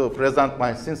would like to present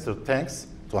my sincere thanks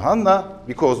to Hanna,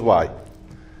 because why?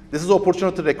 This is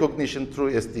opportunity recognition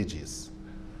through SDGs.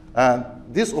 And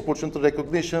this opportunity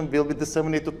recognition will be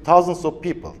disseminated to thousands of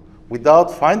people. Without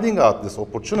finding out this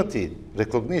opportunity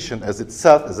recognition as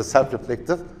itself, as a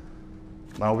self-reflective,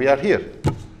 now we are here.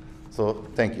 So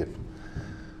thank you.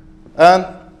 And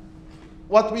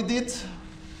what we did,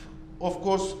 of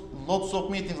course, lots of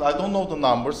meetings. I don't know the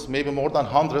numbers, maybe more than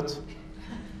 100.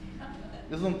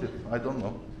 Isn't it? I don't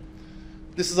know.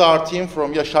 this is our team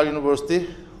from Yaşar University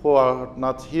who are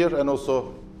not here, and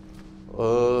also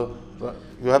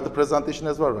you have the presentation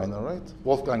as well, Rainer, right?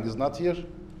 Wolfgang is not here?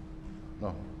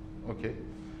 No, okay.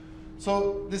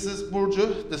 So this is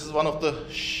Burcu. This is one of the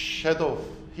shadow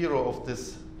hero of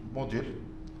this module,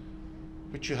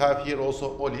 which you have here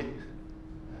also, Oli.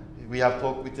 We have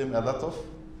talked with him a lot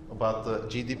about the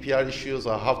GDPR issues,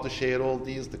 or how to share all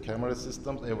these, the camera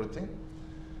systems, everything.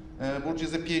 Burcu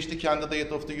is a PhD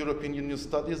candidate of the European Union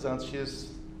Studies, and she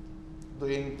is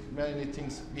doing many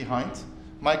things behind.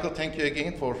 Michael, thank you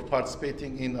again for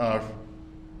participating in our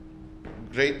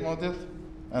great model,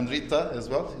 and Rita as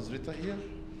well. Is Rita here?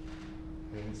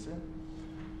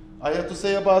 I have to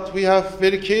say about, we have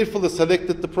very carefully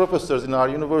selected the professors in our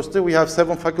university. We have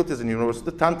 7 faculties in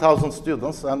university, 10,000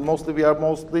 students, and we are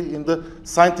mostly in the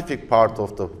scientific part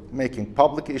of the making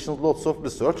publications, lots of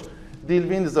research.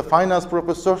 Dilvin is a finance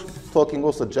professor, talking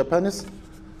also Japanese.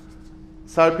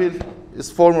 Serpil is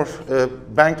former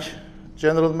bank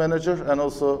general manager and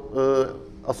also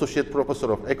associate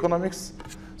professor of economics.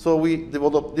 So we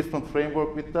developed different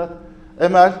framework with that.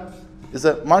 Emel is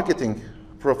a marketing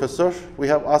professor. We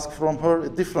have asked from her a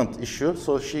different issue,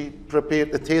 so she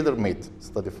prepared a tailor-made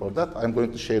study for that. I'm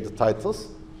going to share the titles.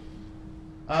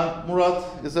 And Murat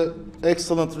is an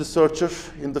excellent researcher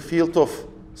in the field of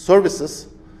services.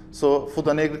 So food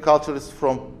and agriculture is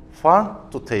from farm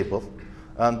to table,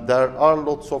 and there are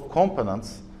lots of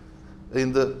components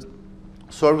in the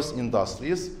service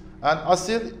industries. And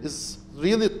Asil is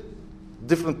really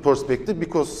different perspective,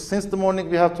 because since the morning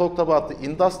we have talked about the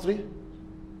industry,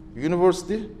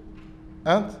 university,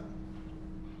 and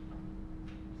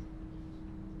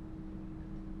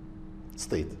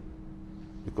state,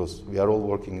 because we are all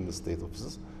working in the state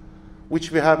offices. Which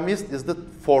we have missed is the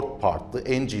fourth part, the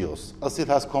NGOs. Asil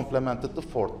has complemented the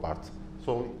fourth part.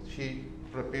 So she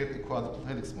prepared the quadruple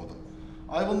helix model.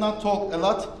 I will not talk a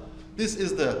lot. This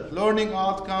is the learning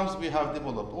outcomes we have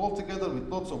developed all together with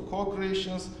lots of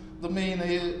co-creations. The main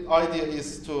idea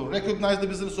is to recognize the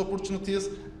business opportunities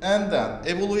and then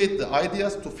evaluate the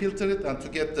ideas, to filter it and to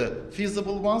get the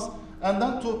feasible ones, and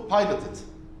then to pilot it.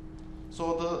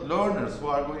 So the learners who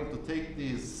are going to take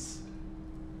these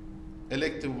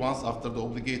elective ones after the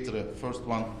obligatory first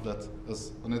one that,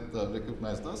 as Anetta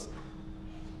recognized us,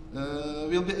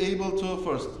 will be able to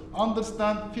first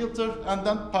understand, filter, and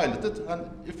then pilot it, and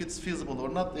if it's feasible or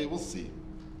not, they will see.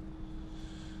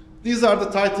 These are the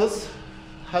titles,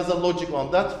 has a logic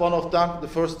on that. One of them, the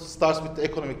first, starts with the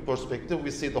economic perspective.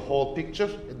 We see the whole picture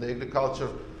in the agriculture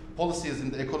policies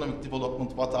in the economic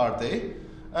development, what are they?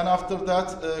 And after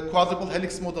that, quadruple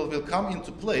helix model will come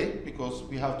into play, because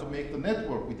we have to make the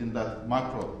network within that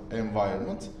macro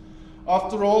environment.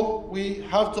 After all, we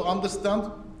have to understand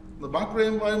the macro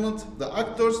environment, the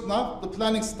actors. Now the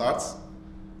planning starts.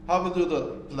 How we do the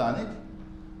planning?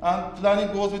 And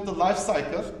planning goes with the life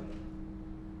cycle.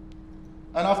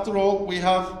 And after all, we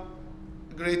have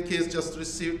a great case just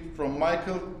received from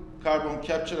Michael, carbon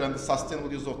capture and the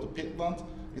sustainable use of the peatland.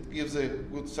 It gives a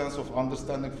good sense of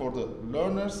understanding for the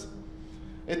learners.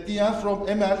 At the end, from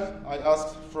ML, I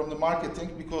asked from the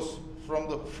marketing, because from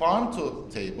the farm to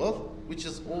table, which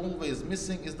is always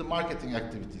missing, is the marketing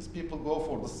activities. People go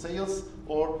for the sales,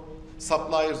 or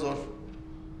suppliers or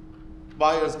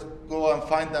buyers go and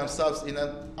find themselves in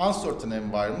an uncertain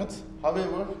environment.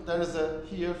 However, there is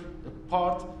here a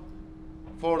part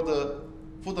for the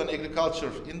food and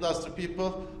agriculture industry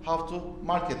people, how to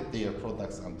market their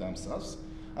products and themselves.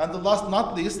 And the last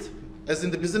not least, as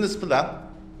in the business plan,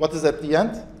 what is at the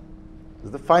end?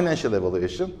 Is the financial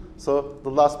evaluation. So the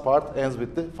last part ends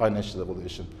with the financial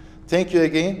evaluation. Thank you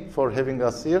again for having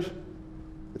us here.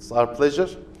 It's our pleasure.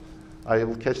 I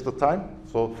will catch the time,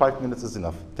 so 5 minutes is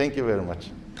enough. Thank you very much.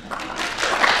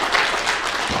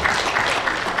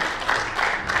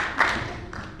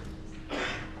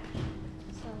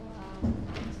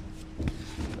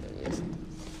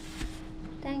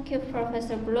 Thank you,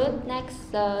 Professor Blut. Next,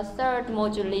 third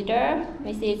module leader,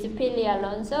 Mrs. Pili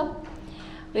Alonso,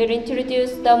 will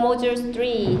introduce the Module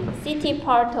 3, City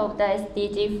part of the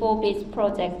SDG 4Bs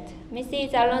project.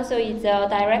 Mrs. Alonso is a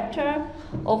director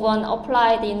of an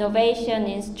applied innovation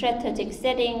in strategic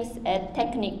settings at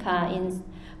Technica in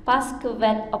Basque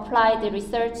Applied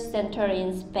Research Center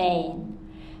in Spain.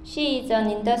 She is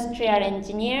an industrial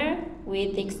engineer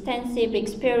with extensive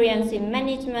experience in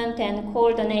management and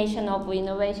coordination of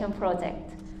innovation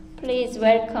projects. Please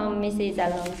welcome Mrs.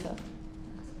 Alonso.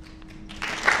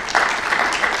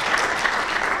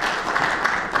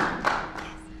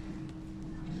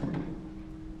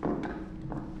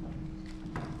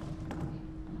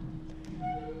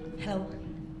 Hello.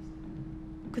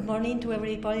 Good morning to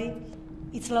everybody.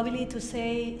 It's lovely to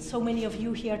see so many of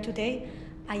you here today.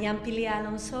 I am Pilia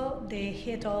Alonso, the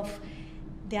head of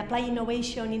the Applied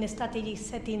Innovation in Strategic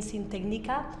Settings in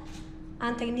Technica.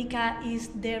 And Technica is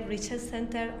the research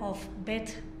center of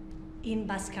BET in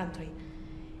Basque Country.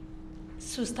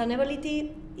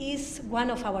 Sustainability is one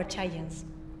of our giants.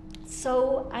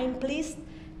 So I'm pleased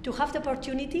to have the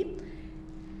opportunity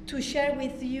to share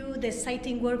with you the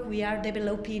exciting work we are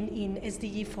developing in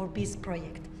SDG for Peace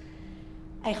project.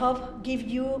 I hope give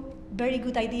you very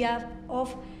good idea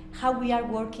of how we are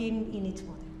working in each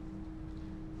model.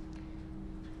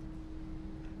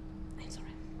 I'm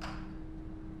sorry.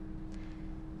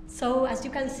 So as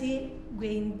you can see,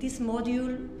 in this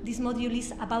module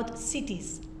is about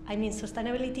cities. I mean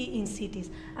sustainability in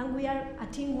cities. And we are a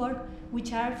teamwork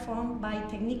which are formed by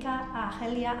Technica,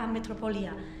 Argelia and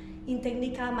Metropolia. In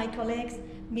Technica, my colleagues,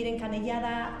 Miren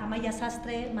Canellada, Amaya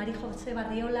Sastre, María José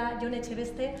Barriola, Jon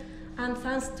Echeveste, and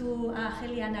thanks to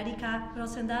Argelia and Arika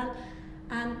Rosendal,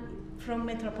 and from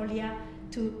Metropolia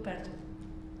to Perth.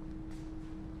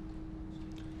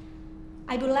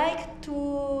 I would like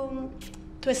to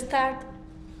start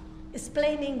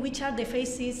explaining which are the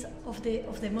phases of the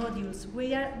modules,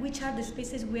 which are the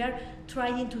spaces we are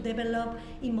trying to develop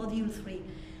in Module 3.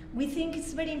 We think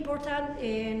it's very important,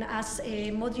 and as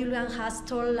Module 1 has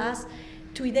told us,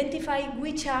 to identify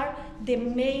which are the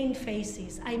main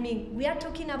phases. I mean, we are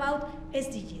talking about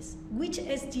SDGs. Which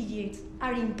SDGs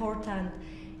are important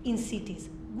in cities?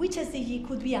 Which SDG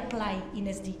could be applied in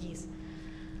SDGs?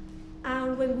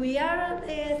 And when we are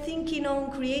thinking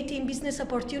on creating business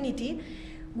opportunity,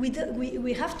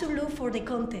 we have to look for the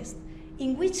context.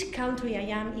 In which country I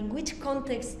am, in which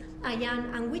context I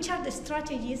am, and which are the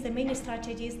strategies, the main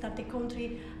strategies that the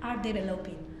country are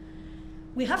developing.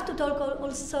 We have to talk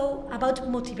also about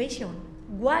motivation.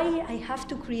 Why I have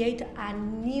to create a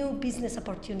new business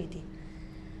opportunity.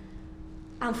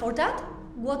 And for that,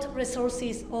 what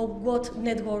resources or what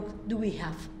network do we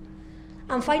have?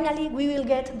 And finally, we will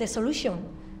get the solution,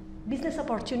 business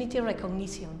opportunity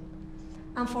recognition.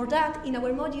 And for that, in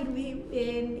our module,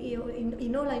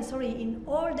 in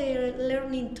all the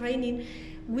learning training,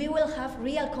 we will have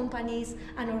real companies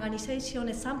and organization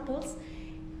examples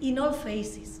in all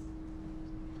phases.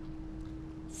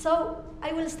 So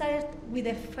I will start with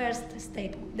the first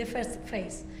step, the first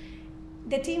phase.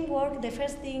 The teamwork, the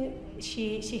first thing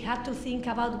she had to think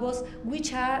about was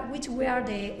which were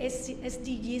the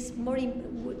SDGs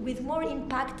with more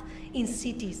impact in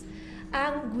cities.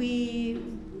 And we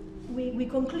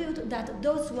conclude that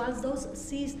those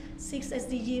six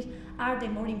SDGs are the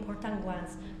more important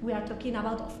ones. We are talking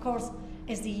about, of course,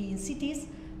 SDG in cities,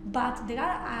 but there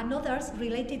are others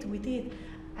related with it.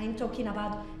 I'm talking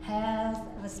about health,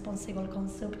 responsible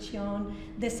consumption,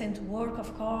 decent work,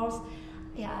 of course,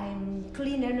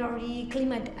 clean energy,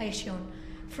 climate action.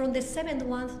 From the 7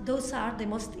 ones, those are the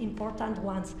most important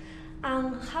ones.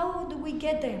 And how do we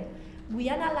get them? We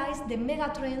analyze the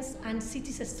megatrends and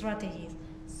cities strategies.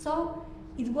 So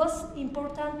it was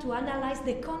important to analyze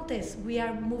the context we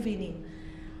are moving in.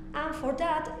 And for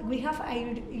that, we have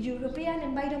a European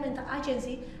Environment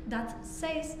Agency that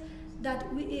says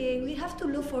that we have to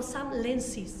look for some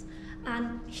lenses.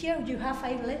 And here you have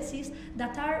 5 lenses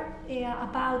that are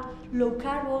about low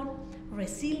carbon,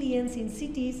 resilience in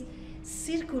cities,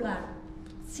 circular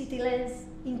city lens,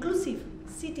 inclusive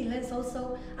city lens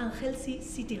also, and healthy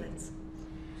city lens.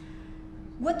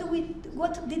 What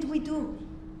did we do?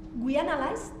 We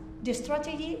analyzed the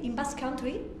strategy in Basque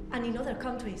Country and in other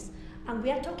countries. And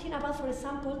we are talking about, for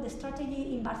example, the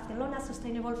strategy in Barcelona,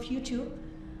 Sustainable Future,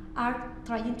 are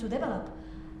trying to develop.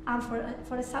 And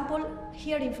for example,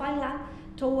 here in Finland,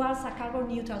 towards a carbon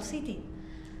neutral city.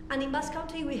 And in Basque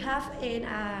Country, we have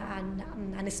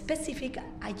a specific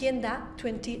agenda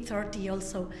 2030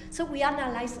 also. So we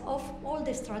analyze of all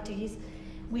the strategies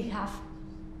we have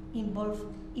involved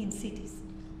in cities.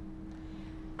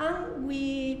 And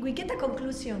we get a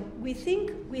conclusion. We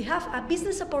think we have a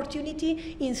business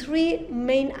opportunity in 3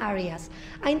 main areas.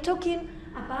 I'm talking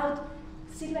about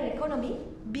silver economy,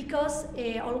 because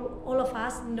all of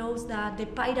us knows that the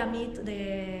pyramid,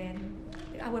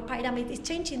 our pyramid is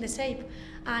changing the shape,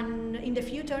 and in the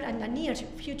future, and the near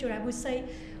future, I would say,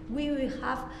 we will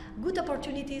have good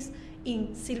opportunities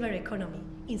in silver economy,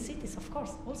 in cities, of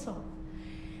course, also.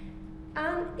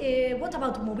 And what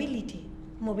about mobility?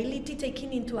 Mobility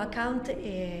taking into account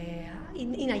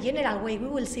in a general way, we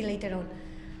will see later on.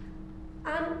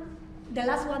 And the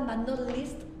last one, but not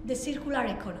least, the circular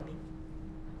economy.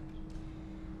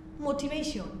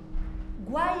 Motivation.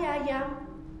 Why I am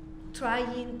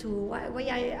trying to,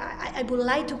 why I would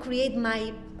like to create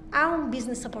my own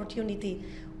business opportunity.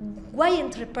 why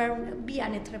be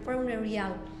an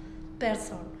entrepreneurial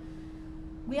person?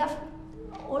 We have,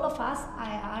 all of us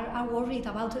are worried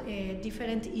about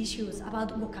different issues,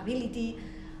 about walkability,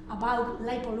 about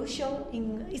light pollution.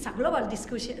 It's a global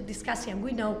discussion,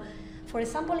 we know. For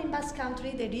example, in Basque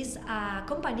Country, there is a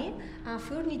company, a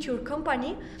furniture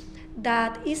company,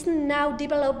 that is now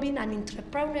developing an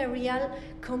entrepreneurial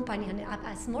company,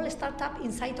 a small startup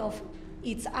inside of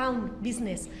its own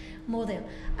business model.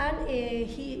 And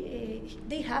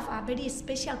they have a very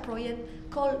special project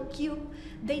called Cube.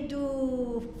 They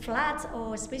do flats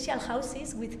or special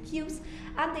houses with cubes,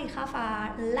 and they have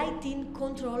a lighting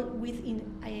control with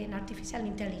an artificial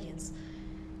intelligence.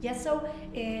 Yeah, so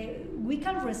we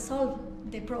can resolve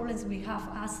the problems we have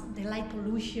as the light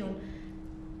pollution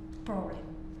problem.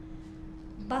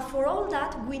 But for all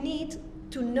that, we need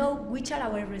to know which are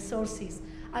our resources.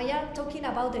 I am talking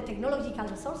about the technological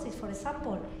resources. For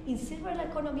example, in circular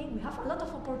economy, we have a lot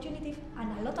of opportunities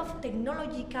and a lot of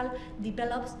technological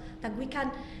develops that we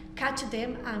can catch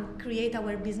them and create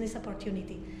our business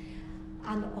opportunity.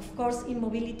 And of course, in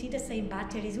mobility, the same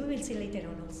batteries, we will see later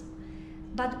on also.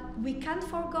 But we can't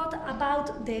forget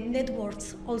about the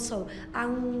networks also.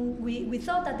 And we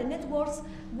thought that the networks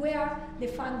were the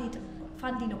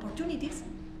funding opportunities,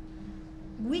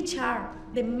 which are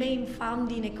the main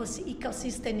funding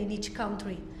ecosystem in each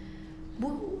country.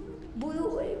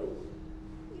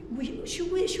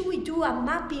 Should we do a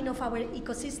mapping of our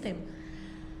ecosystem?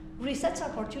 Research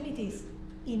opportunities.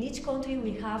 In each country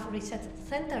we have research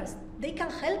centers. They can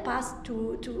help us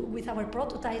with our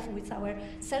prototype, with our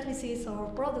services or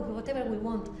product, whatever we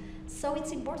want. So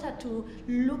it's important to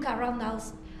look around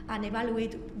us and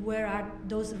evaluate where are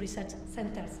those research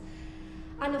centers.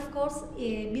 And of course,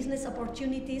 business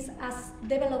opportunities as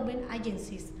development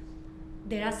agencies.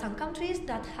 There are some countries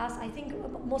that has, I think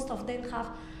most of them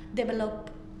have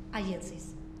developed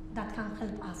agencies that can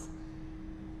help us.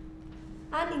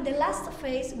 And in the last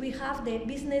phase, we have the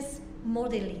business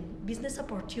modeling, business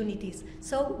opportunities.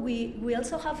 So we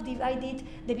also have divided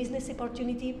the business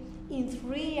opportunity in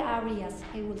 3 areas,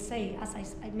 I will say, as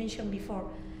I mentioned before.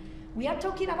 We are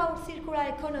talking about circular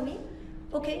economy.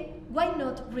 Okay, why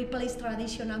not replace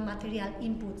traditional material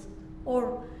inputs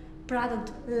or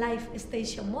product life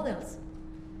station models?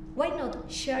 Why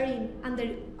not sharing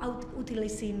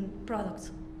underutilizing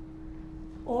products?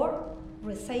 Or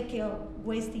recycle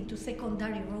waste into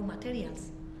secondary raw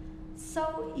materials?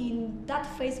 So in that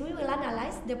phase, we will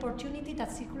analyze the opportunity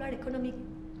that circular economy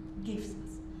gives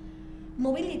us.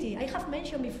 Mobility, I have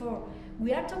mentioned before,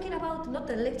 we are talking about not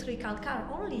the electrical car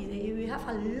only. We have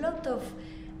a lot of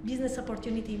business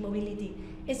opportunity in mobility,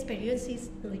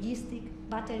 experiences, logistics,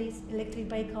 batteries, electric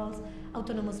vehicles,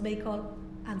 autonomous vehicle,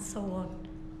 and so on.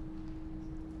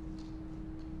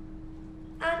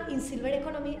 And in silver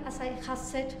economy, as I have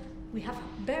said, we have a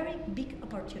very big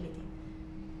opportunity.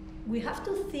 We have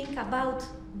to think about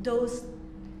those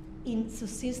in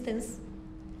subsistence,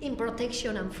 in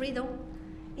protection and freedom,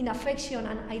 in affection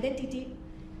and identity,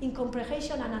 in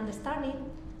comprehension and understanding,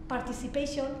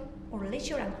 participation, or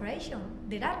leisure and creation.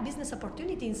 There are business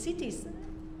opportunities in cities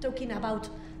talking about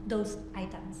those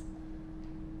items.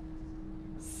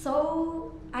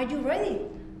 So, are you ready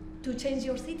to change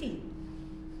your city?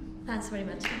 Thanks very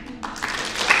much.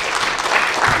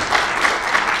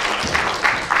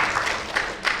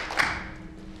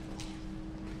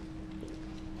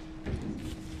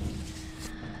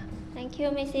 Thank you,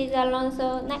 Mrs.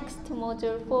 Alonso. Next,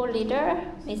 Module 4 leader,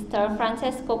 Mr.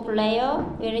 Francesco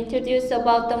Puleio, will introduce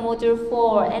about the Module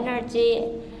 4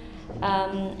 energy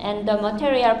and the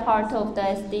material part of the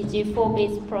SDG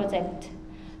 4Bs project.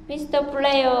 Mr.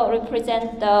 Puleio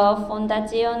represents the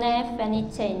Fondazione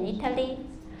Fenice in Italy.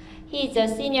 He is a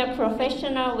senior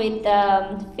professional with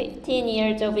 15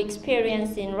 years of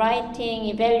experience in writing,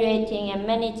 evaluating, and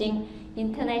managing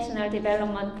international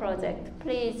development projects.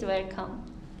 Please welcome.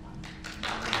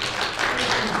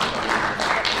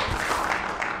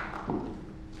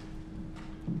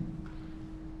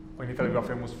 In Italy, we are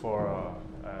famous for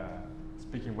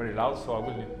speaking very loud, so I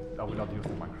will not use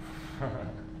the microphone.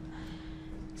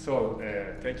 So,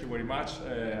 thank you very much.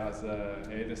 As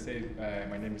Eda said,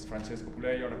 my name is Francesco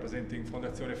Puleio, representing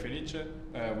Fondazione Fenice,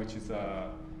 which is,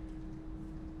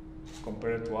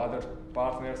 compared to other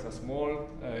partners, a small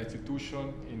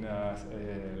institution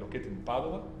located in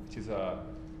Padua, which is a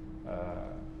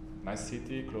nice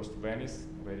city close to Venice,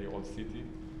 a very old city,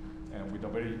 and with a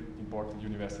very important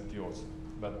university also.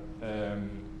 But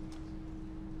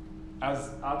as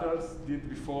others did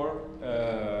before,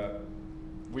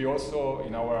 we also,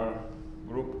 in our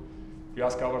group, we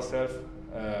ask ourselves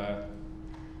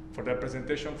for the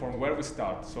presentation from where we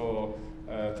start. So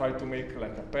try to make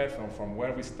like a path from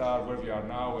where we start, where we are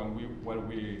now, and where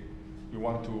we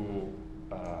want to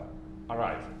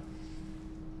arrive.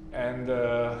 And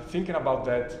thinking about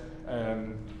that,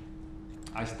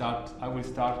 I will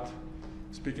start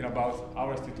speaking about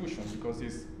our institution, because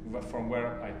it's from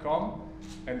where I come,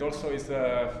 and also it's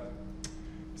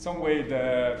some way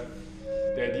the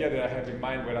idea that I have in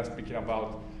mind when I'm speaking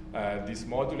about this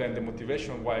module and the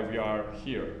motivation why we are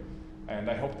here. And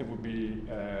I hope there will be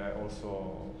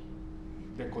also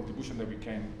the contribution that we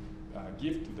can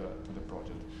give to the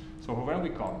project. So where we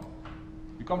come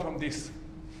from this.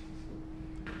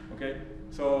 Okay,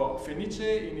 so Fenice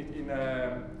in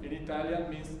Italian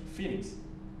means phoenix.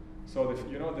 So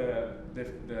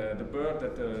the bird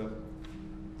that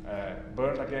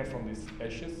burned again from these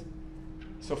ashes.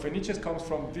 So Fenice comes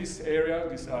from this area,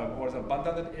 this was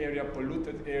abandoned area,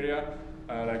 polluted area,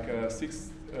 like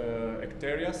 6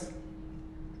 hectares,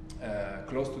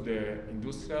 close to the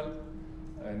industrial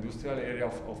area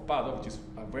of Padova, which is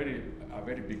a very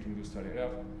big industrial area,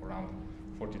 around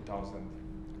 40,000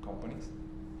 companies.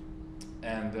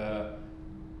 And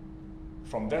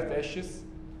from that ashes,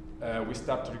 we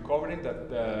start recovering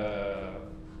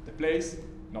the place,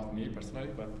 not me personally,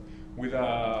 but with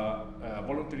a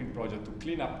volunteering project to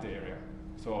clean up the area.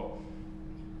 So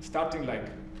starting like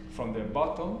from the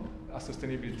bottom, a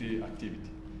sustainability activity.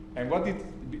 And what it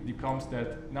becomes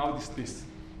that now this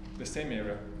the same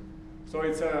area. So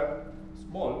it's a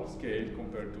small scale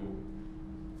compared to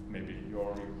maybe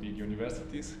your big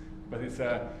universities, but it's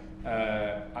a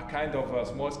kind of a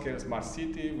small scale smart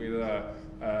city with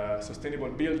sustainable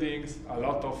buildings, a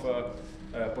lot of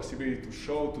possibility to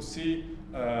show, to see,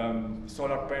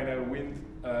 solar panel, wind,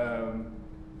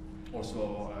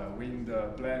 also wind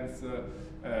plants,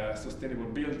 sustainable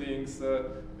buildings,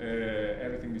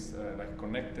 everything is like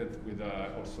connected with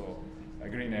also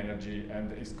green energy,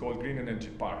 and it's called Green Energy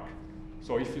Park.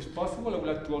 So if it's possible, I would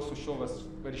like to also show us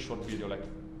a very short video, like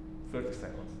 30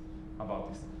 seconds, about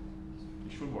this.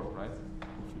 It should work, right?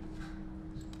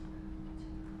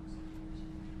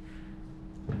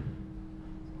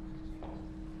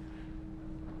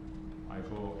 I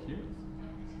go here,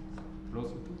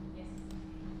 closer to. Yes.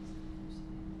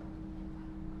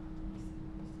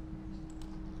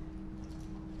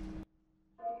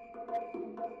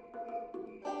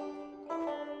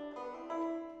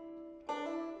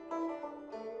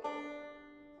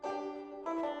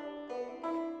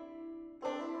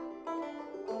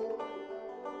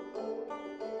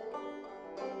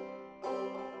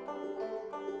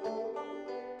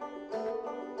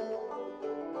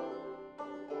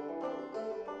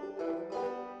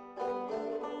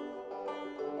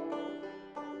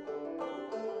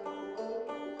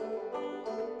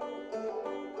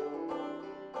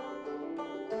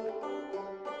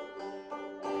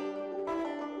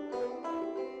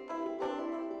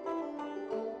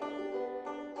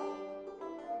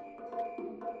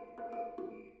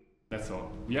 That's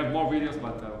all. We have more videos,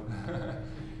 but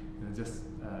I just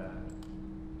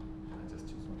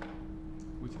choose one.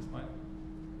 Which is mine?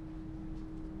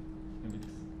 Maybe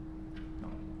this. No.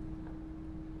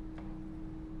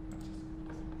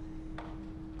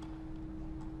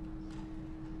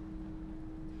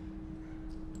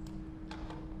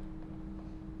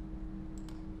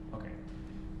 Okay.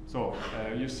 So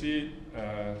you see,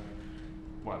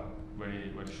 well,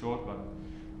 very short, but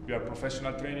we have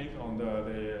professional training on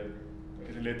the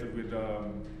related with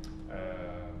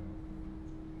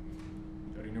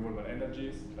renewable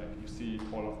energies, like you see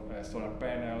all of solar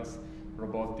panels,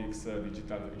 robotics,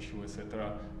 digital issue,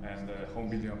 etc., and home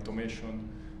building automation.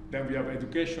 Then we have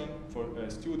education for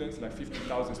students, like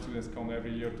 50,000 students come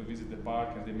every year to visit the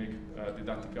park, and they make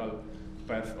didactical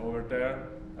path over there.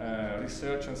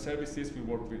 Research and services, we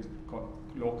work with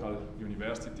local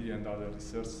university and other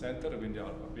research center.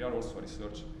 We are also a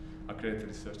accredited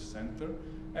research center,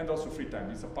 and also free time.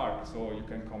 It's a park, so you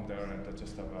can come there and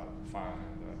just have fun.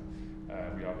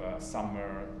 And, we have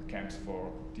summer camps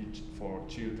for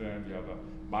children. We have a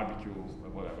barbecue,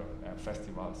 whatever,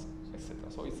 festivals, etc.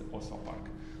 So it's also a park.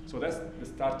 So that's the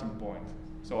starting point.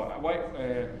 So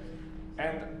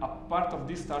and a part of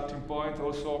this starting point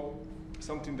also,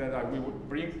 something that we would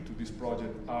bring to this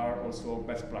project are also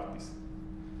best practice.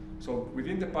 So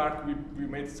within the park, we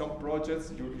made some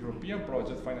projects, European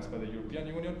projects financed by the European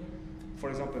Union. For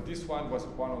example, this one was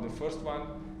one of the first one,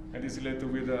 and is related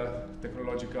with the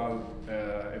technological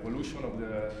evolution of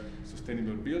the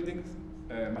sustainable building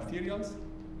materials.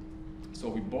 So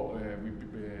we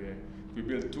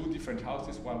built 2 different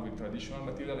houses, one with traditional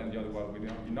material and the other one with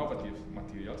innovative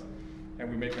materials, and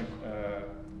we make a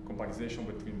comparison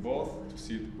between both to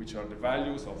see which are the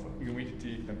values of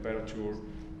humidity, temperature,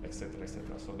 etc.,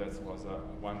 etc. So that was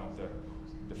one of the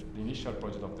initial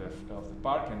project of the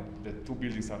park, and the 2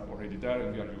 buildings are already there,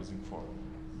 and we are using for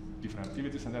different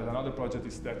activities. And there's another project,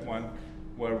 is that one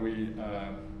where we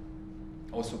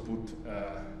also put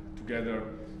together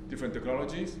different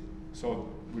technologies. So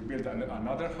we built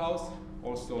another house,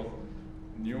 also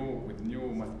with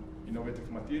new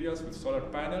innovative materials, with solar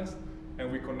panels,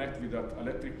 and we connect with that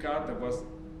electric car that was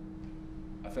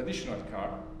a traditional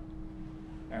car,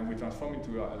 and we transform it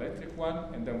to an electric one,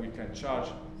 and then we can charge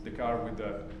the car with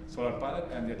the solar panel,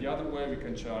 and the other way we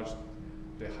can charge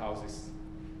the houses,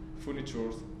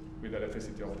 furniture with the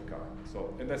electricity of the car.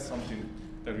 So, and that's something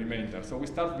that remains there. So we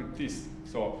start with this.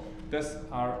 So that's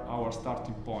our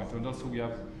starting point. And also we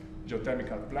have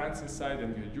geothermal plants inside,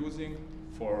 and we're using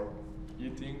for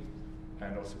heating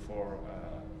and also for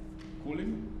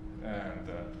cooling and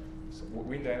so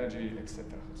wind energy, etc.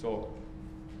 So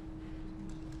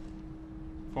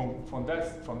from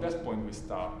that point we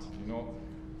start,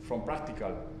 from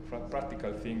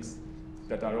practical things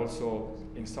that are also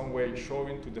in some way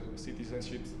showing to the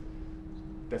citizenships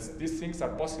that these things are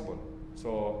possible.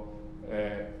 So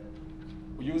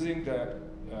using the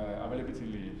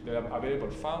available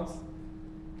funds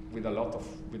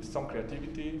with some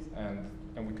creativity, and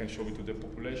we can show it to the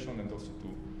population and also to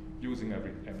using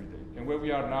every day. And where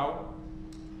we are now,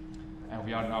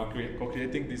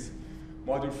 co-creating this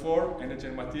Module 4, Energy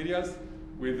and Materials,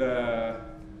 with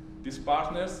these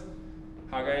partners,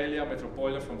 Haaga-Helia,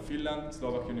 Metropolia from Finland,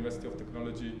 Slovak University of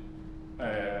Technology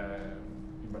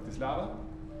in Bratislava,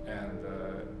 and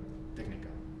Technica.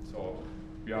 So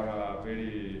we are a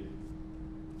very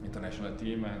international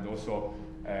team, and also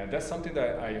that's something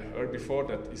that I heard before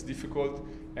that is difficult,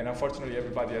 and unfortunately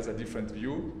everybody has a different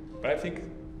view. But I think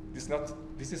this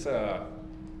is a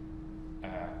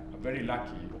very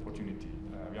lucky opportunity.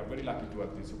 We are very lucky to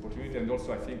have this opportunity, and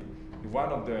also I think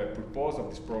one of the purposes of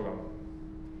this program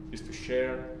is to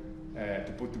share,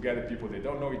 to put together people. They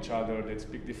don't know each other, they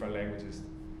speak different languages,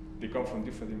 they come from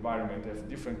different environments, they have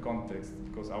different contexts,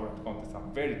 because our contexts are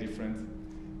very different,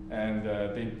 and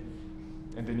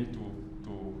they need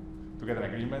to get an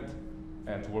agreement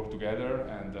and to work together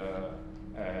and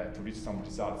to reach some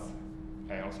results,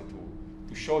 and also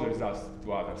to show the results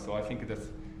to others. So I think that's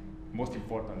most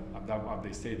important. As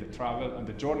they say, the travel and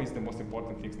the journey is the most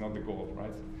important thing, not the goal,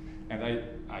 right? And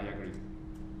I agree.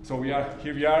 So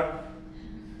here we are,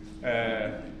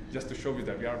 just to show you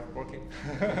that we are working,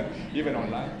 even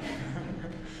online.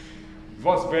 It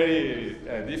was very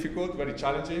difficult, very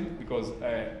challenging, because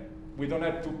we don't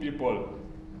have 2 people.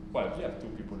 Well, we have 2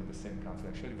 people in the same country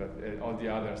actually, but all the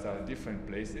others are in different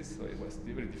places, so it was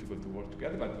very difficult to work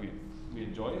together, but we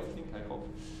enjoy it, I think, I hope.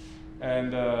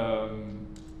 And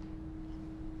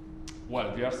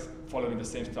well, we are following the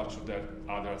same structure that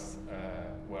others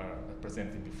were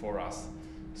presenting before us.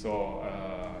 So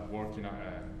working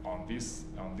on this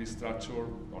structure,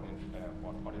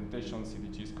 orientation,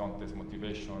 SDGs, context,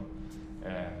 motivation,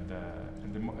 and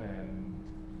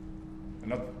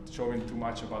not showing too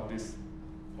much about this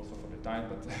also for the time,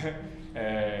 but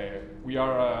we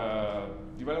are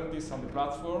developing this on the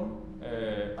platform.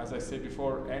 As I said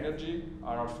before, energy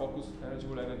are our focus: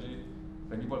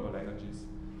 renewable energies,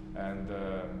 and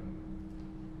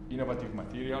innovative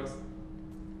materials,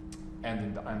 and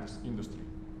in the industry,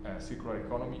 circular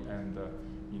economy and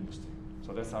industry.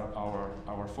 So that's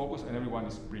our focus, and everyone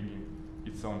is bringing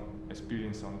its own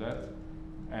experience on that.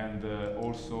 And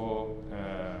also,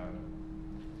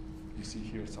 you see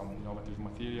here some innovative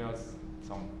materials,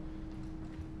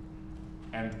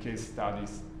 and case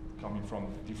studies coming from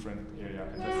different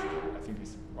areas. And that's, I think,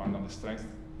 is one of the strengths,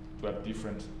 to have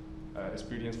different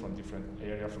experience from different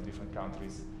areas, from different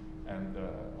countries, and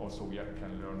also we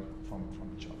can learn from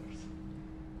each other.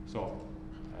 So,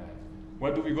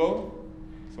 where do we go?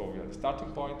 So we are the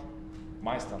starting point,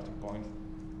 my starting point,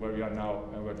 where we are now,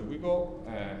 and where do we go?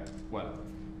 Well,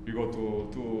 we go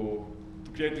to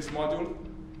create this module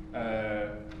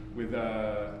with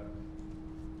the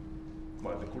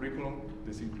curriculum,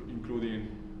 this including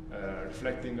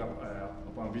reflecting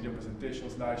upon video presentation,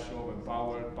 slideshow,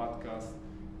 empower, podcast,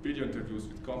 video interviews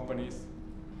with companies,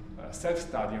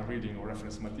 self-study and reading or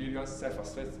reference materials,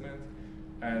 self-assessment,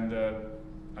 and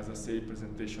as I say,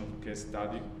 presentation of case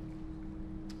study,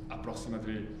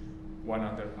 approximately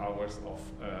 100 hours of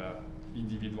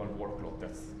individual workload.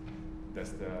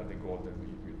 That's the goal that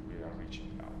we are reaching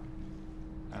now.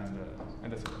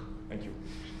 And that's it. Thank you.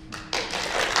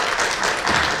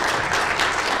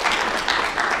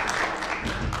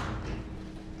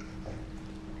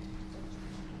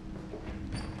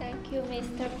 Thank you,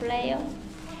 Mr. Pleo.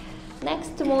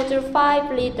 Next, Module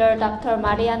 5 leader, Dr.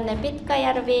 Marianne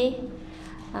Pitkajärvi.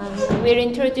 We'll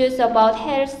introduce about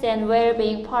health and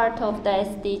well-being part of the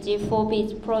SDG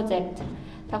 4Bs project.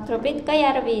 Dr. Bitka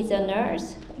Järvi is a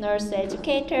nurse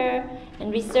educator,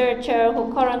 and researcher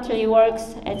who currently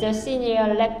works as a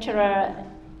senior lecturer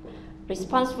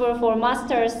responsible for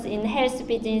masters in health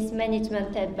business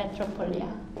management at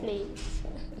Metropolia. Please.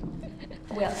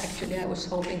 Well, actually, I was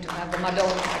hoping to have the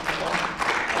Madonna microphone,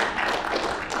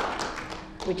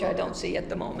 which I don't see at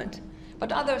the moment.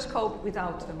 But others cope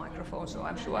without the microphone, so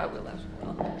I'm sure I will as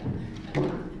well.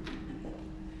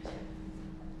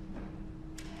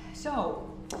 So,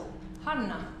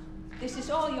 Hanna, this is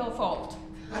all your fault.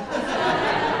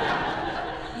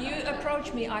 You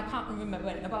approached me, I can't remember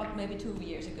when, about maybe 2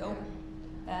 years ago.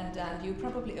 And you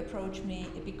probably approached me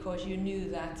because you knew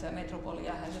that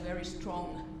Metropolia has a very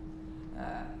strong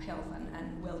health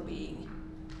and well-being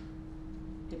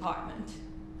department.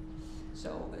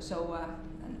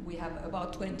 And we have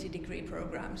about 20 degree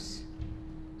programs,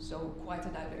 so quite a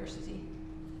diversity.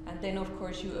 And then of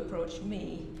course you approached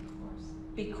me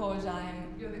because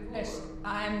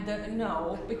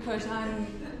because I'm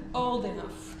old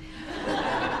enough,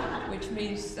 which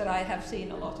means that I have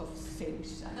seen a lot of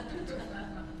things.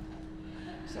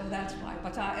 So that's why.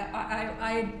 But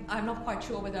I'm not quite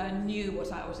sure whether I knew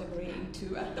what I was agreeing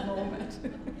to at the moment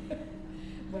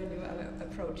when you were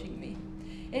approaching me.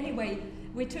 Anyway,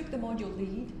 we took the module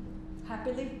lead,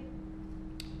 happily,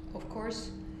 of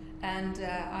course, and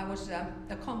I was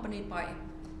accompanied by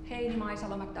Heini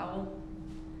Maisala-McDowell,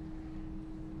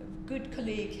 good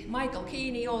colleague Michael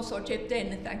Keeney also chipped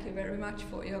in. Thank you very much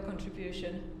for your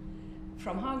contribution.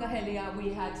 From Haaga-Helia,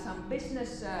 we had some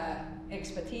business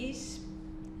expertise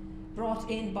brought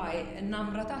in by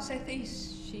Namrata Sethi.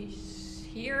 She's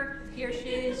here she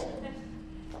is.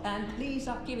 And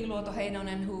Liisa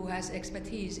Kiviluoto-Heinonen, who has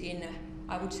expertise in,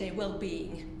 I would say,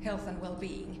 well-being, health and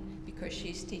well-being, because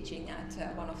she's teaching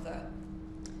at one of the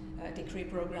degree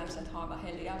programs at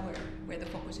Haaga-Helia, where the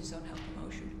focus is on health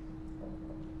promotion.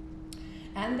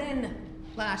 And then,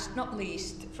 last not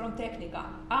least, from Technica,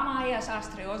 Amaya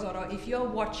Sastre Osoro. If you're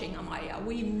watching, Amaya,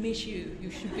 we miss you. You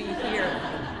should be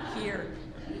here.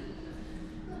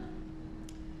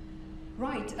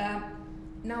 Right,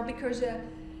 now because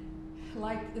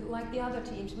like the other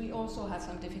teams, we also had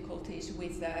some difficulties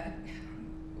with the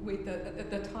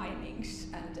timings,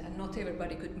 and not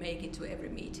everybody could make it to every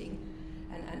meeting.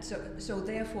 And so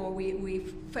therefore we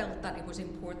felt that it was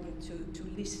important to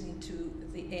listen to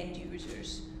the end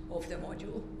users of the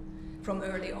module from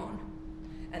early on.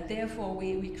 And therefore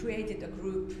we created a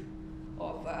group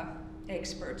of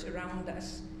experts around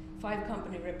us, 5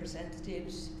 company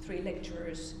representatives, 3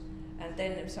 lecturers, and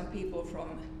then some people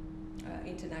from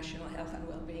international health and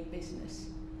well-being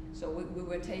business. So we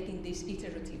were taking these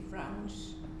iterative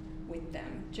rounds with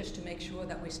them just to make sure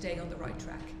that we stay on the right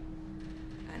track,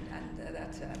 and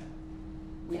that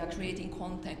we are creating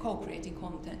content, co-creating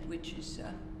content which is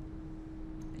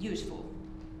useful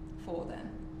for them.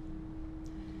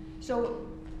 So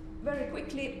very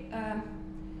quickly,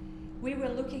 we were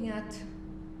looking at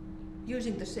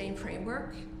using the same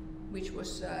framework which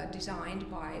was designed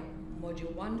by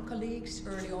Module 1 colleagues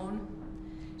early on.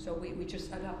 So we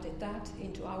just adapted that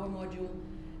into our module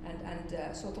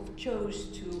and sort of chose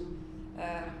to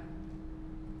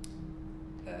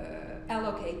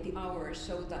allocate the hours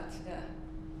so that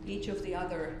each of the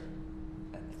other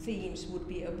themes would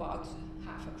be about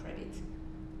half a credit,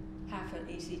 half an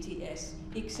ECTS,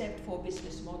 except for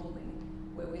business modeling,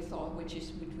 where we thought, which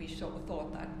we sort of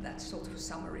thought that that's sort of a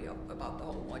summary about the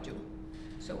whole module.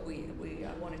 So we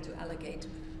wanted to allocate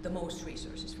the most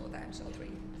resources for that, so three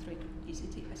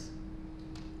ECTS.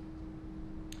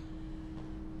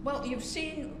 Well, you've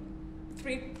seen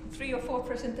three or 4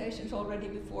 presentations already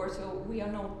before, so we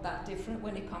are not that different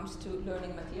when it comes to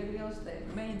learning materials. They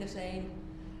remain the same.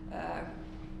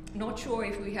 Not sure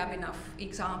if we have enough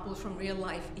examples from real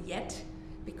life yet,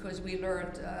 because we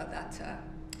learned that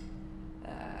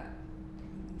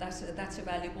that's a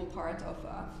valuable part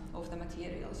of the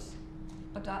materials.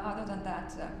 But other than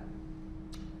that,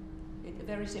 it's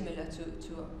very similar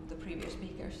to the previous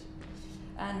speakers.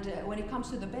 And when it comes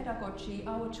to the pedagogy,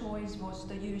 our choice was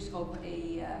the use of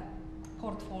a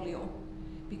portfolio,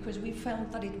 because we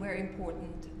felt that it was very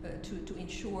important to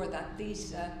ensure that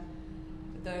these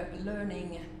the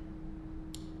learning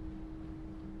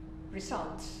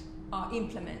results are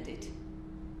implemented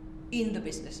in the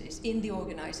businesses, in the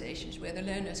organizations where the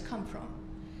learners come from.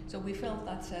 So we felt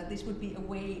that this would be a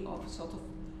way of sort of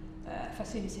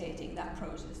facilitating that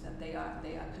process, that they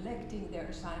are collecting their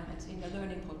assignments in the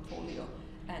learning portfolio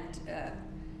and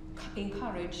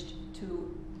encouraged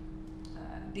to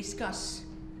discuss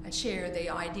and share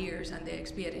their ideas and their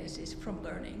experiences from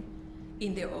learning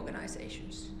in their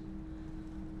organizations.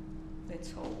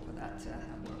 Let's hope that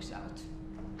works out.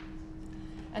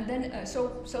 And then,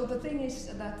 so the thing is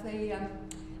that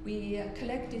we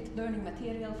collected learning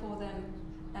material for them,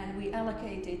 and we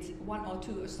allocated 1 or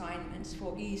 2 assignments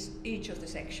for each of the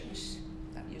sections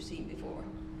that you've seen before.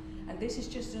 And this is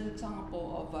just an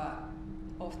example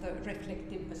of the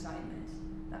reflective assignments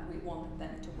that we want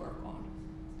them to work on.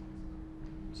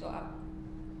 So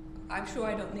I'm sure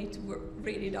I don't need to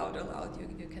read it out aloud.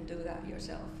 You can do that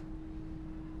yourself.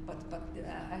 But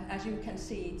as you can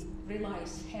see, it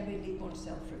relies heavily on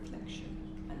self-reflection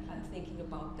and thinking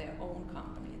about their own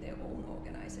company, their own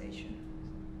organization.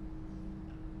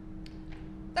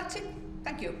 That's it.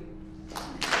 Thank you.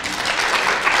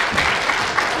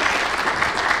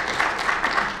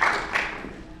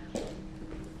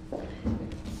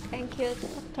 Thank you,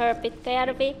 Dr.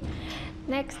 Pitkäjärvi.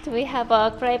 Next, we have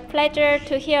a great pleasure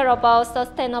to hear about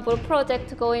sustainable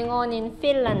project going on in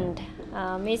Finland.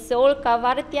 Ms. Olka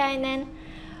Vartiainen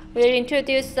will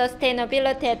introduce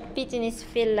sustainability at Business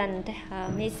Finland.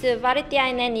 Ms.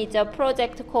 Vartiainen is a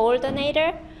project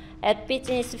coordinator at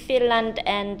Business Finland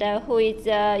and who is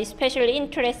especially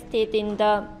interested in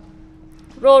the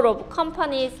role of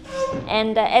companies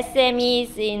and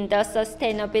SMEs in the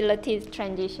sustainability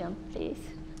transition. Please.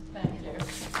 Thank you.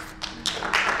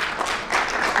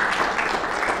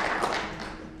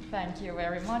 Thank you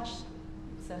very much.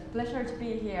 It's a pleasure to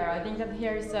be here. I think that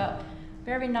here is a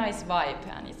very nice vibe,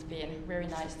 and it's been very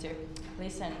nice to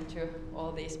listen to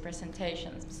all these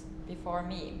presentations before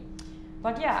me.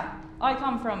 But yeah, I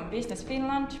come from Business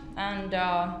Finland, and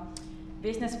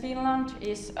Business Finland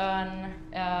is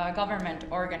a government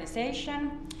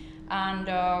organization, and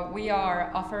we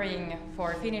are offering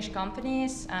for Finnish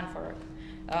companies and for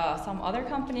some other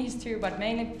companies too, but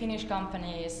mainly Finnish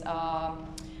companies,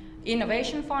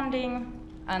 innovation funding,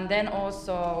 and then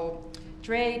also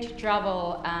trade,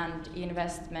 travel, and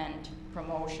investment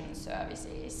promotion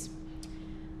services.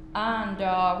 And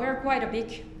we're quite a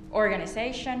big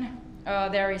organization.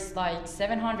 There is like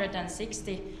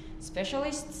 760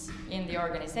 specialists in the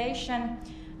organization,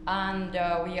 and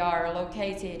we are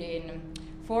located in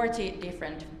 40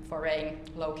 different foreign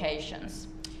locations.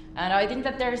 And I think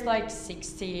that there's like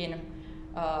 16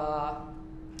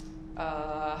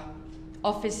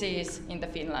 offices in the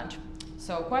Finland.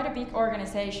 So quite a big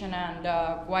organization and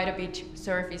quite a big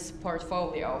service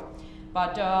portfolio.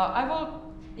 But I will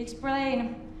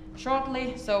explain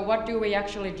shortly, so what do we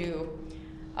actually do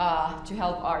to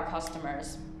help our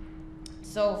customers.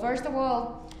 So first of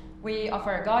all, we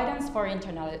offer guidance for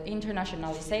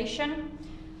internationalization.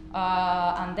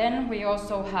 And then we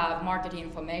also have market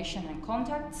information and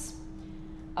contacts.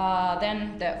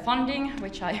 Then the funding,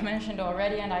 which I mentioned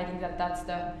already, and I think that that's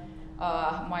the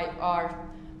our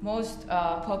most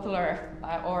popular,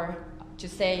 or to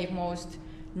say most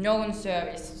known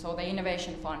service, so the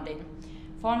innovation funding.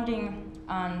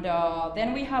 And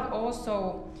then we have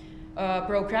also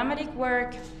programmatic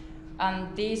work,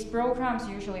 and these programs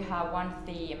usually have one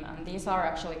theme, and these are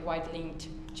actually quite linked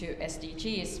to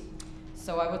SDGs.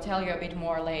 So I will tell you a bit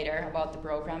more later about the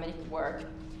programmatic work.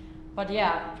 But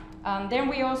yeah, then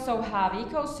we also have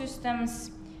ecosystems,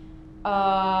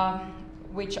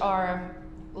 which are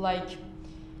like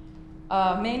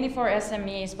mainly for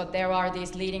SMEs, but there are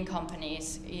these leading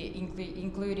companies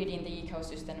included in the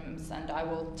ecosystems, and I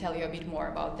will tell you a bit more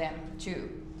about them too.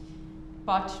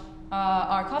 But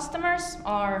our customers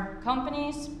are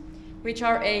companies which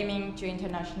are aiming to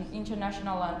international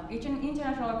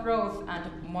growth and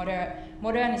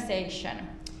modernization.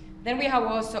 Then we have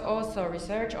also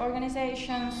research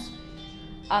organizations,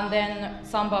 and then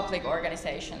some public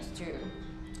organizations too.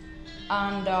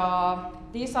 And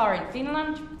these are in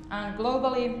Finland, and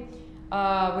globally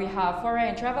we have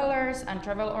foreign travelers and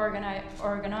travel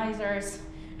organizers,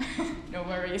 no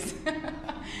worries,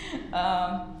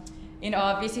 in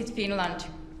our Visit Finland,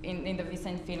 in the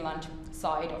Visit Finland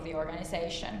side of the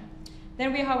organization.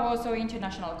 Then we have also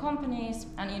international companies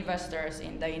and investors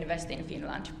in the Invest in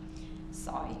Finland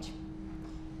side.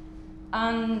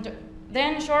 And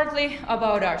then shortly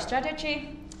about our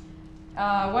strategy.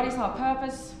 What is our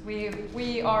purpose?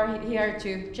 We are here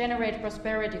to generate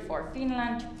prosperity for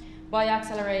Finland by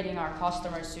accelerating our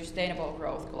customers' sustainable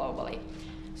growth globally.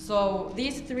 So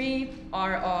these three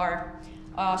are our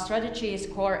strategy's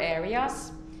core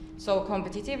areas. So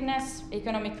competitiveness,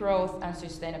 economic growth, and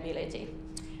sustainability.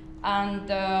 And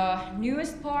the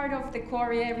newest part of the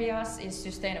core areas is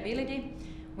sustainability,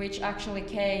 which actually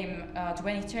came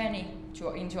 2020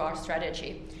 into our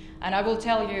strategy. And I will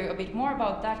tell you a bit more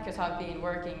about that because I've been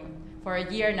working for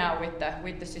a year now with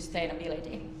the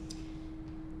sustainability.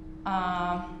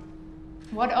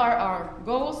 What are our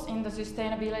goals in the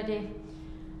sustainability?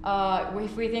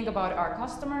 If we think about our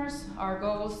customers, our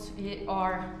goals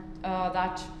are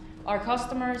that our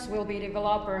customers will be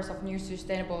developers of new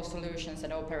sustainable solutions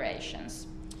and operations.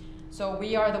 So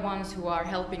we are the ones who are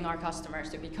helping our customers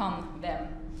to become them.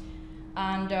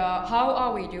 And how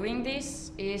are we doing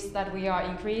this? Is that we are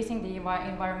increasing the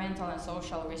environmental and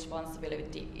social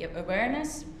responsibility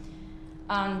awareness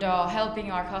and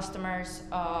helping our customers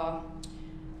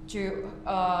to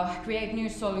create new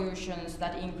solutions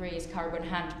that increase carbon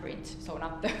handprint. So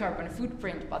not the carbon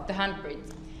footprint, but the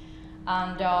handprint.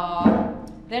 And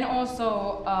then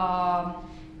also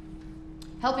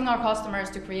helping our customers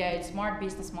to create smart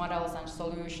business models and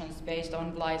solutions based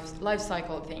on life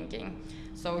cycle thinking.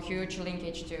 So huge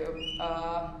linkage to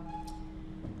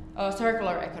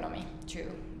circular economy too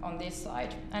on this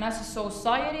side. And as a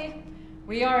society,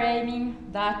 we are aiming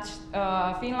that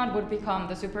Finland would become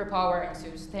the superpower in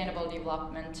sustainable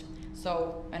development.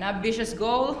 So an ambitious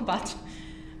goal, but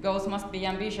goals must be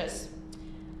ambitious.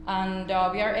 And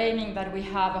we are aiming that we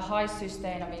have a high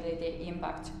sustainability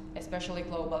impact, especially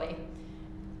globally.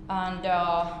 And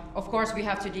of course, we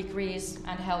have to decrease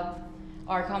and help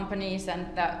our companies and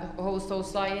the whole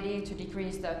society to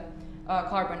decrease the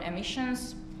carbon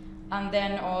emissions, and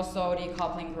then also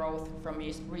decoupling growth from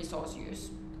resource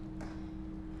use.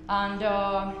 And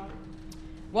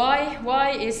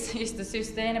why is the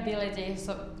sustainability,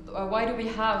 so why do we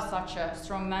have such a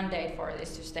strong mandate for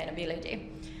this sustainability?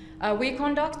 We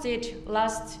conducted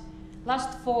last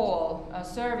fall a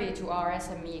survey to our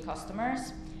SME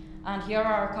customers, and here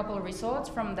are a couple of results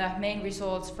from the main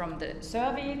results from the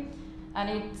survey. And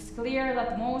it's clear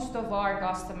that most of our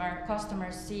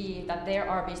customers see that there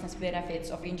are business benefits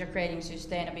of integrating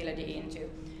sustainability into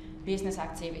business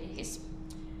activities.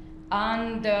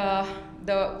 And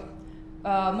the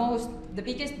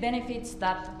biggest benefits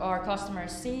that our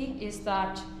customers see is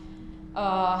that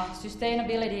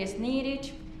sustainability is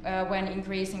needed when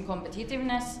increasing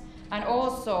competitiveness and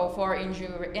also for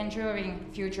ensuring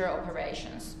future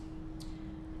operations.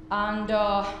 And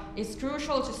it's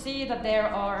crucial to see that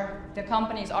the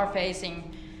companies are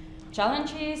facing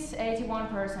challenges.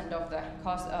 81% of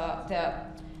the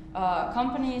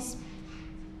companies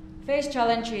face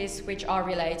challenges which are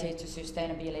related to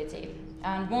sustainability.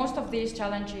 And most of these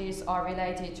challenges are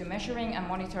related to measuring and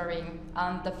monitoring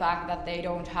and the fact that they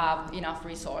don't have enough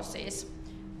resources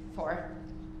for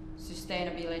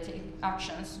sustainability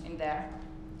actions in their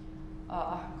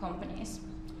companies.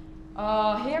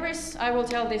 I will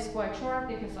tell this quite short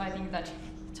because I think that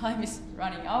time is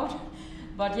running out.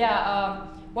 But yeah,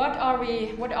 what are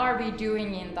we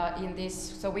doing in this?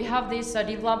 So we have this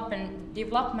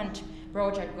development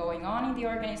project going on in the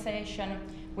organization,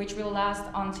 which will last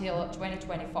until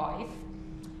 2025.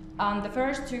 And the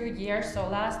first 2 years, so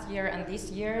last year and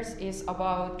this year, is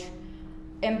about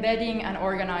embedding and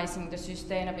organizing the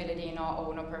sustainability in our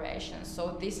own operations.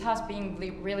 So this has been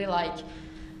really like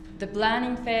the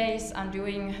planning phase and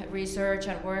doing research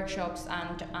and workshops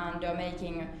and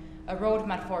making a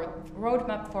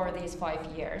roadmap for these 5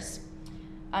 years.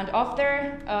 And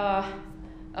after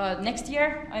next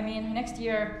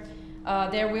year,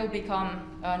 there will become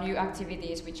new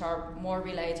activities which are more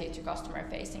related to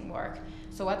customer-facing work.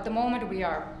 So at the moment we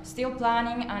are still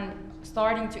planning and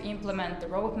starting to implement the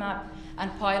roadmap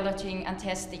and piloting and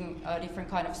testing different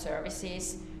kind of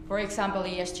services. For example,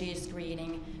 ESG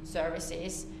screening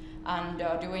services, and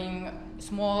doing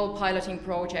small piloting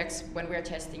projects when we're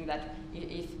testing that,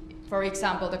 if, for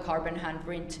example, the carbon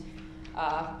handprint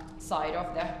side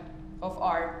of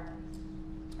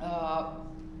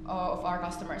our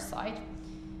customer side.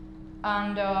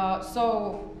 And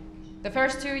so the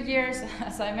first 2 years,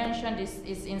 as I mentioned,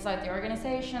 is inside the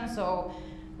organization. So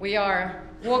we are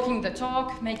walking the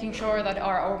talk, making sure that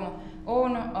our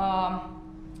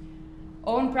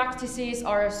own practices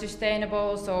are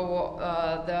sustainable. So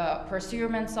the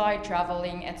procurement side,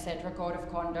 traveling, etc., code of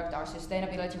conduct, our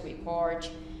sustainability report.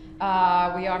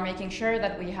 We are making sure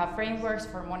that we have frameworks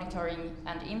for monitoring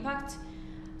and impact.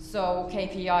 So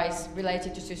KPIs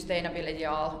related to sustainability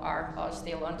are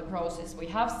still on the process. We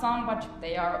have some, but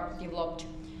they are developed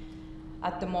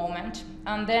at the moment.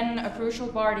 And then a crucial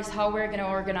part is how we're going to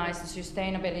organize the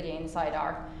sustainability inside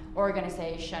our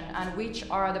organization and which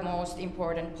are the most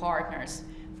important partners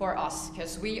for us,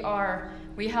 because we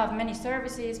have many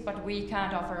services, but we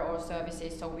can't offer all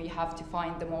services, so we have to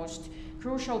find the most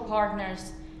crucial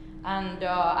partners and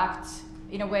act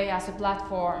in a way as a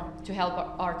platform to help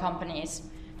our companies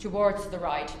towards the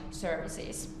right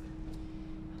services.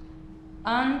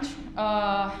 And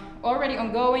already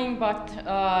ongoing, but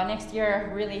next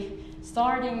year really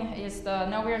starting is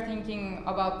now we are thinking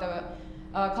about the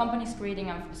company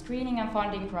screening and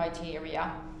funding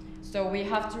criteria. So we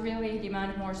have to really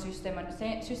demand more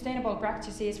sustainable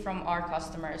practices from our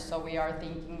customers. So we are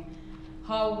thinking,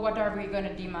 what are we going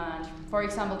to demand? For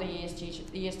example, the ESG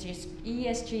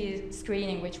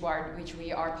screening, which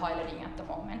we are piloting at the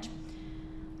moment.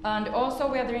 And also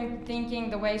we are thinking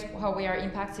the ways how we are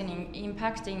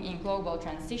impacting in global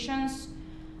transitions,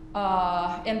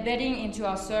 embedding into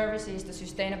our services the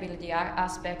sustainability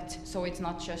aspect, so it's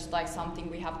not just like something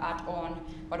we have add on,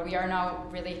 but we are now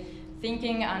really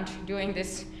thinking and doing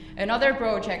this another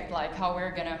project, like how we're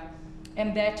gonna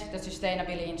embed the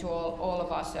sustainability into all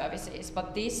of our services.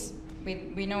 But this,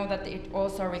 we know that it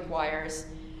also requires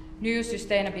new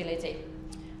sustainability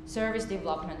service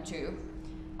development too.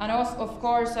 And also, of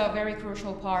course, a very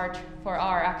crucial part for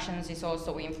our actions is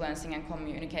also influencing and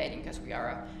communicating, because we are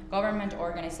a government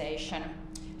organization.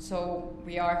 So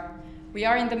we are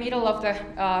in the middle of the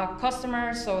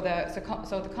customers, so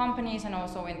the companies, and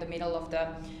also in the middle of the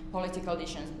political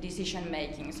decision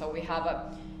making. So we have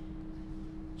a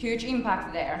huge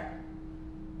impact there.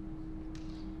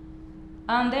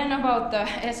 And then about the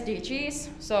SDGs.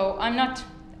 So I'm not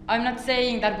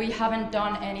saying that we haven't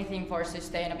done anything for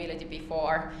sustainability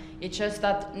before. It's just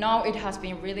that now it has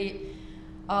been really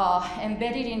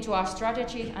embedded into our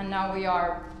strategy, and now we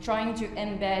are trying to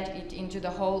embed it into the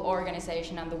whole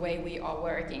organization and the way we are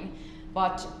working.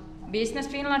 But Business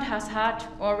Finland has had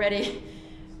already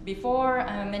before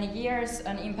many years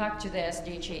an impact to the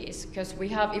SDGs, because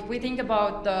if we think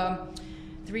about the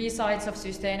three sides of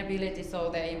sustainability, so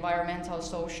the environmental,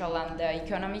 social, and the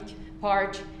economic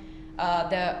part,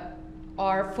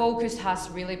 our focus has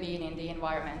really been in the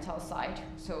environmental side.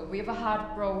 So we've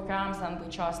had programs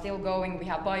which are still going. We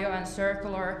have bio and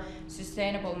circular,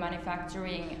 sustainable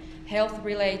manufacturing,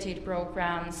 health-related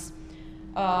programs,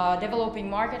 developing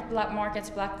markets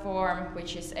platform,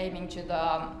 which is aiming to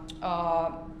the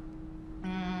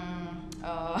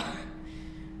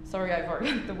sorry, I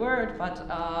forgot the word, but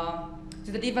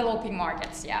to the developing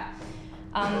markets, yeah.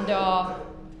 And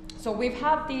so we've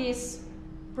had these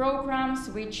programs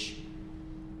which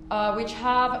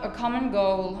have a common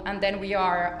goal, and then we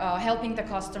are helping the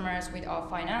customers with our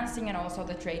financing and also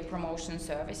the trade promotion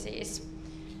services.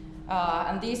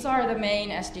 And these are the main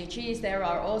SDGs. There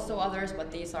are also others, but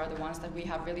these are the ones that we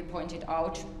have really pointed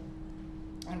out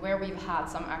and where we've had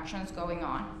some actions going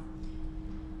on.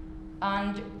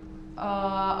 And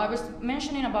I was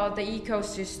mentioning about the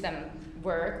ecosystem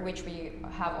work which we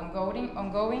have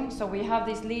ongoing. So we have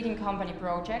these leading company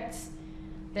projects.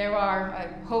 There are, I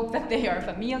hope that they are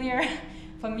familiar.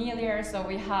 So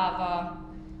we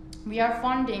are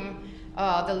funding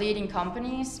the leading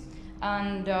companies,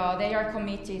 and they are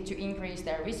committed to increase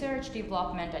their research,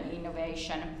 development, and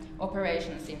innovation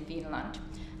operations in Finland.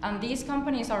 And these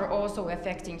companies are also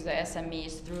affecting the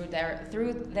SMEs through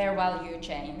their value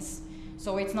chains.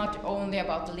 So it's not only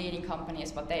about the leading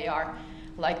companies, but they are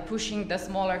like pushing the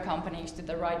smaller companies to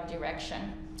the right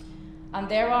direction. And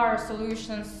there are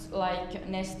solutions like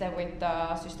Neste with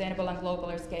sustainable and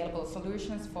globally scalable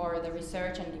solutions for the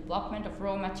research and development of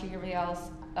raw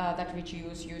materials that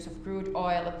reduce use of crude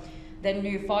oil. Then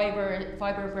new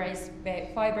fiber-based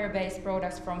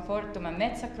products from Fortum and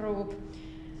Metsä Group.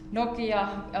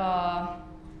 Nokia,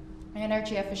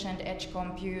 energy-efficient edge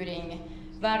computing.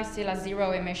 Wärtsilä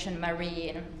zero-emission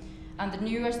marine. And the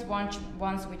newest ones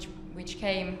which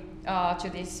came to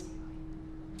this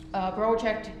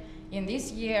project in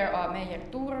this year are Meijer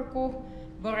Turku,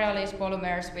 Borealis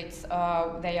Polymers, which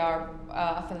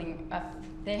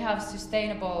they have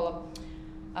sustainable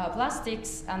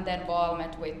plastics, and then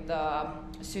Valmet with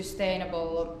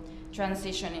sustainable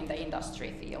transition in the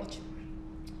industry field.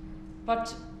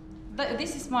 But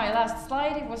this is my last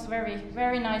slide. It was very,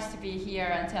 very nice to be here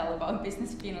and tell about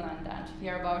Business Finland and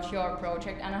hear about your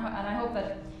project. And I hope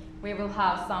that we will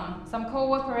have some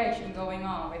cooperation going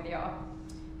on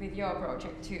with your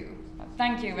project too. But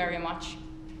thank you very much.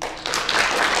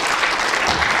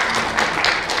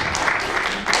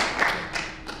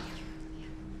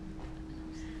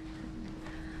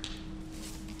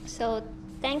 So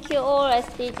thank you all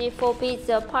SDG 4B's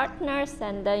partners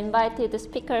and the invited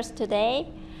speakers today.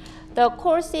 The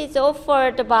courses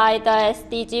offered by the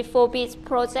SDG 4B's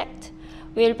project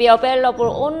will be available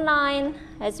online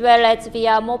as well as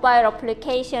via mobile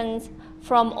applications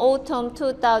from autumn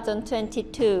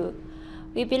 2022.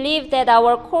 We believe that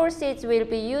our courses will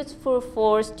be useful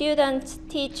for students,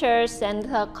 teachers, and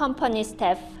company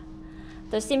staff.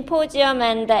 The symposium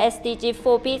and the SDG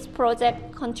 4B's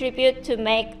project contribute to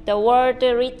make the world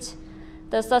reach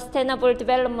the Sustainable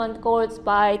Development Goals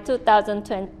by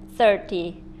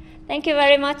 2030. Thank you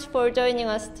very much for joining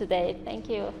us today. Thank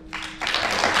you.